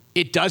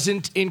it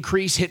doesn't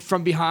increase hit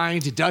from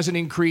behind. It doesn't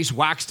increase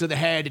whacks to the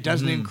head. It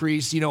doesn't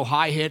increase,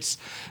 high hits.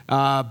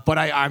 But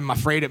I'm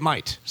afraid it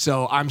might.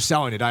 So I'm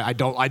selling it. I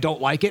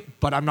don't like it,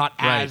 but I'm not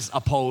as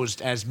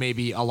opposed as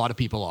maybe a lot of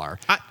people are.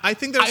 I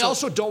think there's. I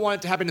also don't want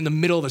it to happen in the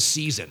middle of a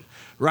season.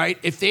 Right?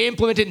 If they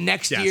implement it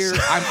next year,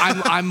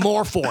 I'm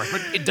more for it.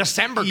 But in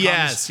December comes.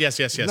 Yes.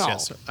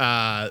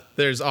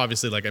 There's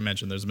obviously, like I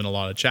mentioned, there's been a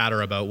lot of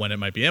chatter about when it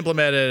might be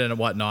implemented and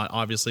whatnot.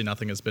 Obviously,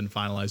 nothing has been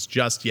finalized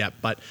just yet.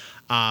 But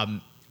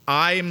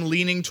I'm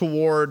leaning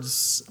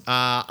towards.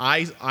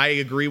 I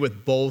agree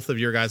with both of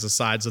your guys'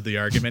 sides of the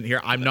argument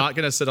here. I'm not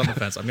going to sit on the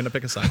fence. I'm going to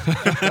pick a side.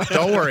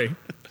 Don't worry.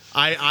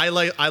 I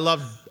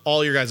love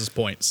all your guys'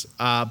 points.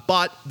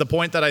 But the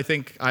point that I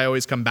think I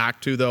always come back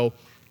to, though,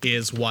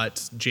 is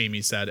what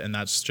Jamie said, and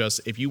that's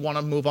just if you want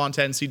to move on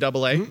to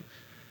NCAA,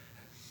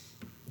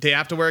 they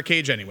have to wear a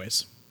cage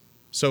anyways.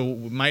 So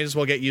might as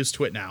well get used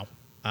to it now.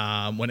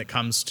 When it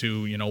comes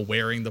to,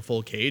 wearing the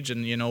full cage.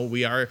 And,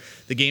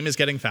 the game is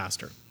getting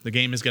faster. The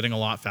game is getting a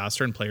lot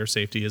faster, and player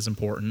safety is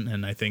important.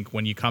 And I think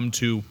when you come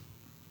to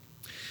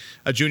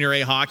a junior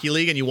A hockey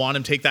league and you want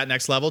to take that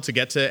next level to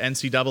get to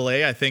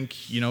NCAA, I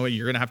think,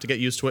 you're going to have to get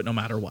used to it no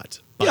matter what.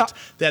 But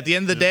at the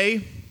end of the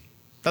day,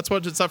 that's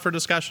what it's up for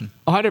discussion.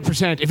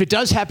 100%. If it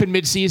does happen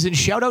mid-season,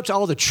 shout out to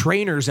all the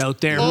trainers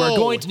out there who are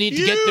going to need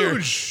to get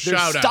their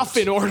stuff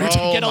in order to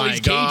get all these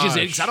cages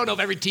in. I don't know if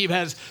every team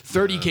has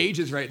 30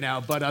 cages right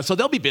now, but so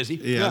they'll be busy.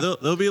 Yeah.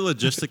 There'll be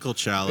logistical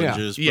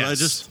challenges, but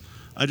yes.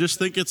 I just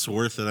think it's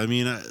worth it. I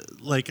mean,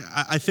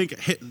 I think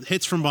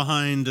hits from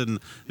behind and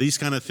these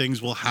kind of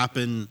things will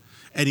happen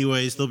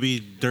anyways. There'll be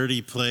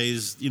dirty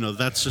plays.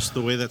 That's just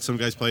the way that some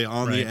guys play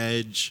on the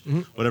edge,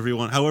 whatever you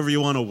want. However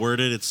you want to word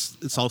it,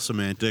 it's all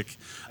semantic.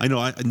 I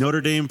know Notre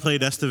Dame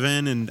played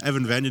Estevan, and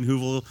Evan Vanden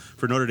Heuvel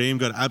for Notre Dame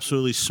got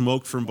absolutely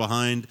smoked from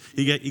behind.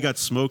 He got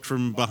smoked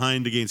from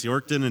behind against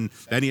Yorkton, and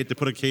then he had to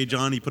put a cage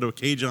on. He put a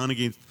cage on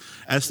against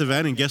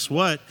Estevan, and guess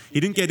what? He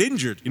didn't get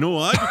injured. You know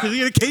why? Because he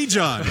had a cage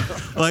on.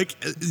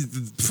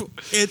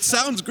 It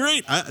sounds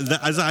great.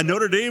 As a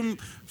Notre Dame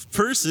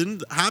person,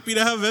 happy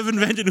to have Evan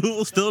Vanden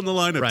Heuvel still in the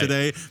lineup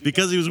today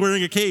because he was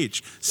wearing a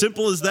cage.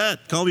 Simple as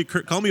that. Call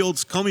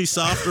me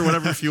soft or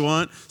whatever if you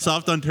want.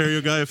 Soft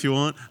Ontario guy if you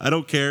want. I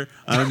don't care.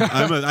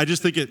 I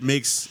just think it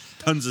makes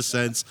tons of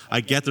sense.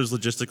 I get there's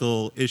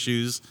logistical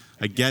issues.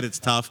 I get it's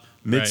tough.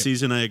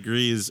 Mid-season, I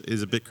agree,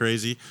 is a bit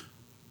crazy,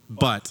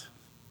 but.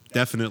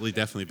 Definitely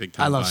big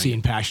time. I love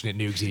seeing passionate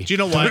Nugsy. Do you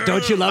know what?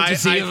 Don't you love to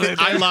see him?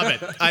 I love it.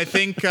 I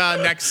think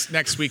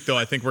next week, though,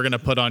 I think we're going to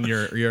put on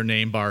your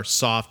name bar,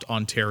 Soft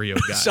Ontario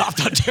Guy. Soft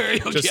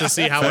Ontario Guy. Just to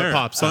see how it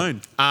pops up.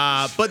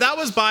 But that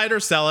was buy it or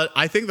sell it.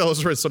 I think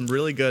those were some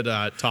really good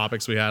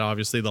topics we had.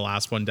 Obviously, the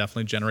last one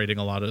definitely generating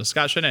a lot of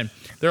discussion. And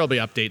there will be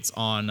updates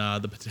on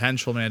the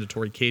potential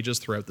mandatory cages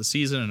throughout the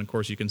season. And, of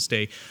course, you can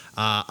stay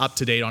up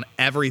to date on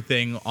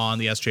everything on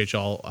the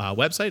SJHL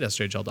website,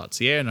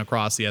 sjhl.ca, and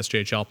across the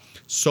SJHL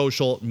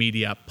social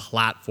media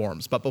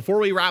platforms. But before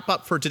we wrap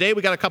up for today,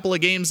 we got a couple of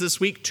games this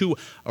week to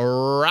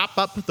wrap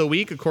up the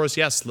week. Of course,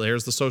 yes,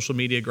 there's the social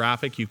media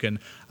graphic. You can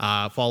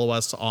follow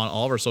us on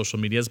all of our social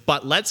medias.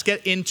 But let's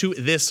get into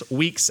this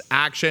week's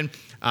action.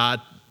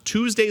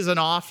 Tuesday's an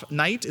off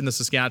night in the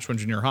Saskatchewan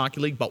Junior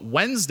Hockey League, but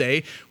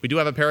Wednesday, we do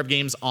have a pair of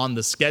games on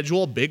the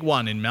schedule. Big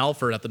one in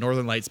Melfort at the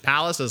Northern Lights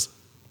Palace as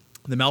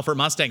the Melfort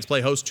Mustangs play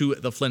host to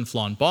the Flin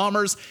Flon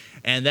Bombers,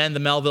 and then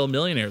the Melville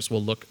Millionaires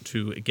will look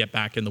to get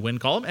back in the win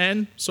column,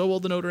 and so will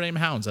the Notre Dame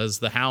Hounds as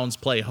the Hounds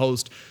play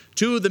host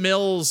to the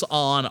Mills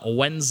on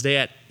Wednesday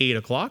at 8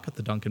 o'clock at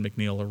the Duncan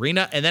McNeil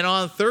Arena. And then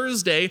on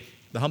Thursday,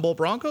 the Humboldt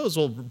Broncos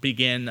will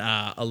begin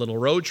a little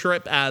road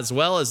trip as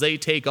well as they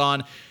take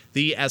on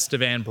the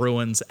Estevan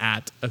Bruins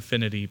at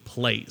Affinity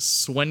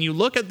Place. When you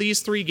look at these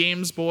three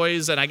games,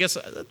 boys, and I guess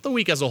the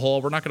week as a whole,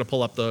 we're not going to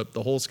pull up the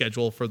whole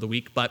schedule for the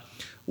week, but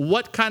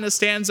what kind of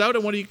stands out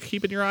and what are you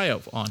keeping your eye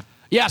out on?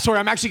 Yeah, sorry,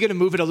 I'm actually going to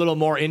move it a little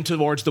more in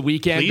towards the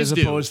weekend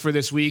opposed for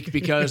this week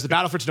because the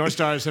Battlefords North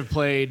Stars have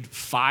played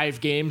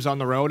 5 games on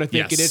the road, I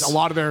think it is. A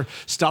lot of their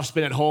stuff's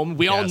been at home.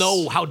 We all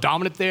know how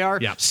dominant they are.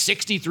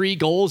 63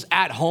 goals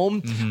at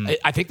home.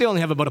 I think they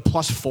only have about a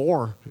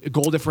 +4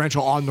 goal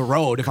differential on the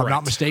road, if I'm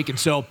not mistaken.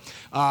 So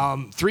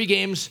 3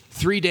 games,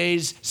 3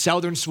 days,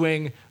 Southern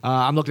swing.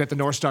 I'm looking at the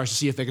North Stars to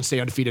see if they can stay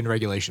undefeated in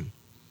regulation.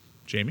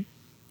 Jamie?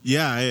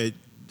 Yeah,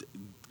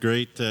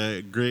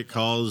 great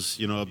calls.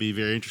 It'll be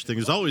very interesting.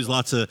 There's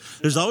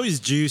always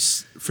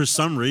juice for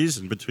some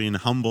reason between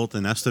Humboldt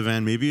and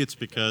Estevan. Maybe it's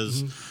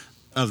because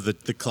of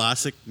the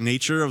classic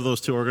nature of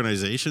those two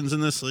organizations in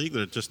this league.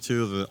 They're just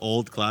two of the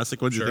old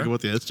classic. What do you think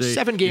about the SJ?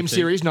 7-game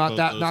series, not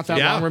that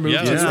long removed.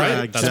 Yeah, that's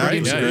right. Exactly.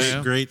 That's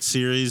right. Great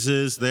series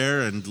is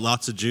there, and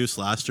lots of juice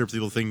last year.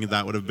 People thinking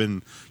that would have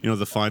been,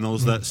 the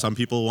finals that some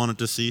people wanted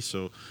to see.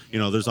 So,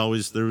 there was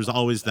always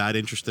that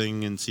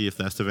interesting, and see if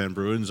the Estevan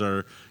Bruins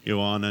are,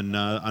 on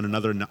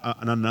another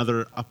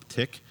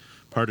uptick.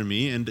 Pardon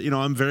me. And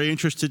I'm very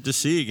interested to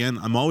see again.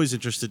 I'm always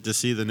interested to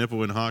see the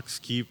Nipawin Hawks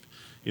keep.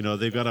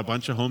 They've got a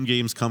bunch of home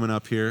games coming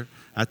up here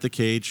at the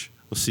Cage.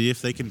 We'll see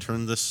if they can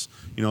turn this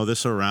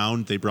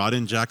around. They brought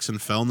in Jackson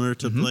Fellner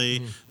to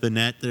play the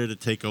net there to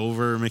take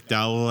over.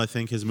 McDowell, I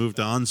think, has moved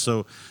on.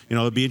 So,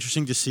 it'd be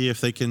interesting to see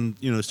if they can,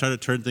 start to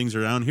turn things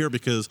around here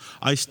because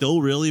I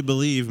still really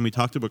believe, and we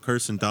talked about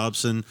Carson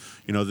Dobson,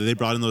 they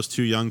brought in those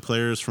 2 young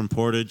players from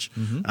Portage.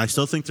 I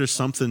still think there's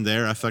something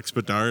there. FX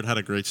Bedard had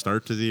a great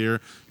start to the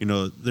year.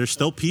 There's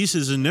still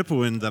pieces in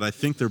Nipawin that I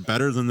think they're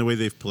better than the way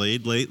they've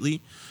played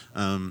lately.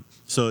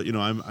 So,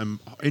 I'm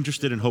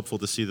interested and hopeful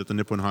to see that the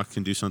Nipawin Hawks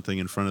can do something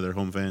in front of their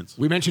home fans.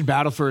 We mentioned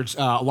Battleford's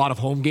a lot of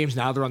home games.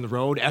 Now they're on the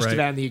road.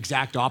 Estevan, the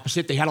exact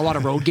opposite. They had a lot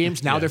of road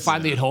games. Now they're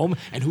finally at home.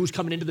 And who's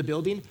coming into the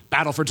building?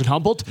 Battleford's and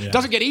Humboldt. Yeah.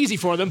 Doesn't get easy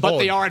for them, but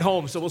they are at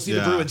home. So we'll see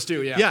the Bruins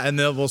too. Yeah, and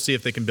then we'll see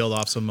if they can build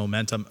off some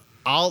momentum.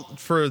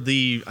 For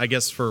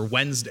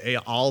Wednesday,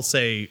 I'll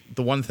say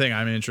the one thing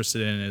I'm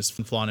interested in is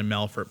Flon and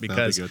Melfort,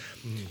 because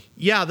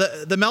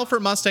the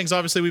Melfort Mustangs,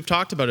 obviously we've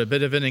talked about a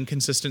bit of an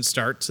inconsistent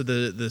start to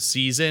the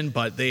season,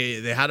 but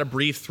they had a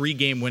brief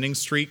 3-game winning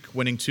streak,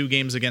 winning 2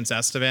 games against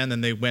Estevan,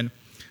 then they win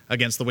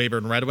against the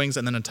Weyburn Red Wings,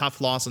 and then a tough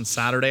loss on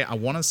Saturday. I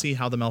want to see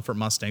how the Melfort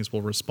Mustangs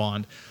will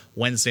respond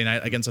Wednesday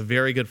night against a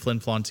very good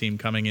Flin Flon team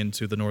coming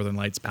into the Northern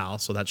Lights PAL,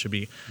 so that should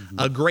be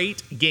a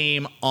great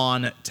game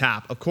on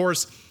tap. Of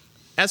course,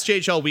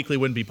 SJHL Weekly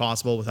wouldn't be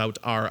possible without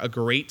our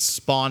great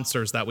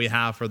sponsors that we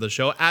have for the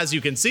show. As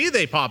you can see,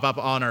 they pop up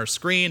on our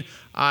screen.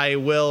 I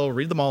will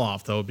read them all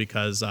off, though,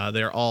 because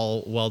they're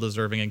all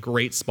well-deserving and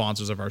great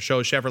sponsors of our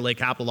show. Chevrolet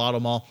Capital Auto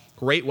Mall,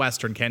 Great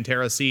Western,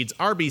 Cantera Seeds,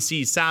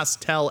 RBC,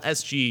 SaskTel,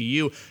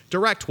 SGEU,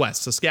 Direct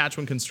West,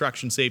 Saskatchewan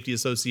Construction Safety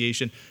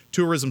Association,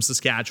 Tourism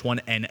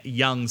Saskatchewan, and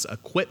Young's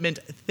Equipment.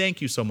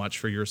 Thank you so much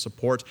for your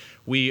support.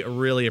 We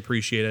really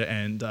appreciate it,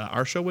 and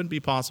our show wouldn't be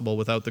possible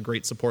without the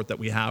great support that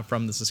we have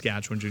from the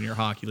Saskatchewan Junior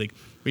Hockey League.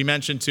 We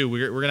mentioned, too,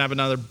 we're going to have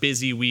another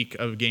busy week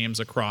of games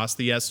across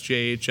the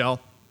SJHL.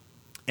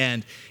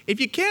 And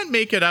if you can't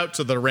make it out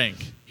to the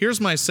rink,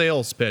 here's my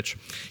sales pitch.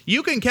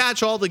 You can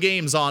catch all the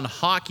games on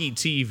Hockey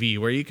TV,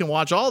 where you can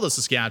watch all the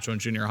Saskatchewan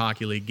Junior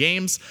Hockey League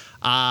games.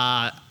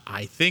 I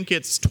think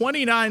it's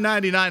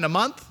 $29.99 a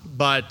month,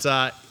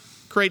 but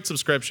great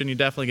subscription. You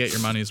definitely get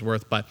your money's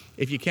worth. But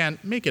if you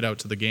can't make it out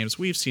to the games,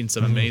 we've seen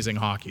some amazing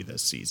hockey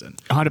this season.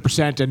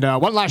 100%.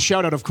 And one last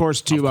shout out, of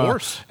course, to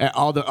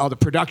all the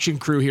production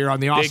crew here on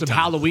the awesome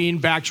Halloween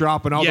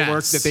backdrop and all the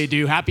work that they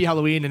do. Happy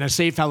Halloween and a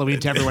safe Halloween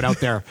to everyone out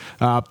there.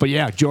 But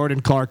yeah,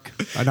 Jordan Clark,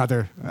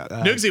 another.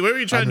 Nugsy, what were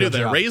you trying to do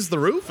there? Raise the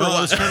roof?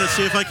 I was trying to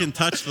see if I can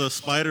touch the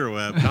spider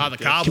web. The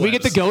cobwebs. Can we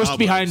get the ghost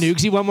behind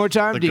Nugsy one more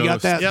time? Do you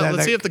got that? Yeah,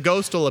 let's see if the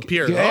ghost will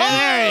appear.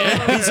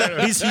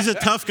 He's a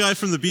tough guy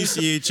from the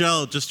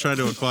BCHL. Just trying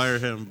to acquire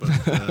him,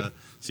 but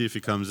see if he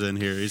comes in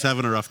here. He's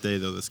having a rough day,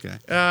 though, this guy.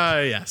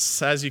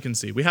 Yes, as you can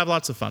see, we have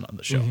lots of fun on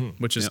the show,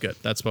 which is good.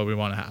 That's what we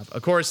want to have.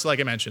 Of course,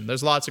 like I mentioned,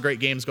 there's lots of great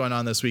games going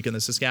on this week in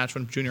the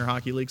Saskatchewan Junior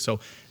Hockey League, so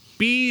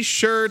be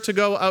sure to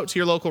go out to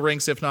your local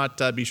rinks. If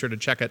not, be sure to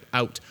check it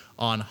out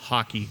on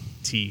Hockey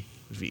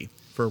TV.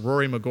 For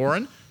Rory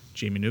McGoran,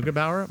 Jamie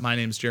Neugebauer, my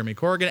name is Jeremy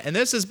Corrigan, and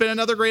this has been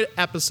another great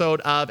episode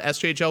of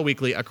SJHL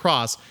Weekly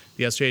across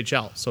the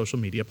SJHL social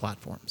media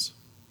platforms.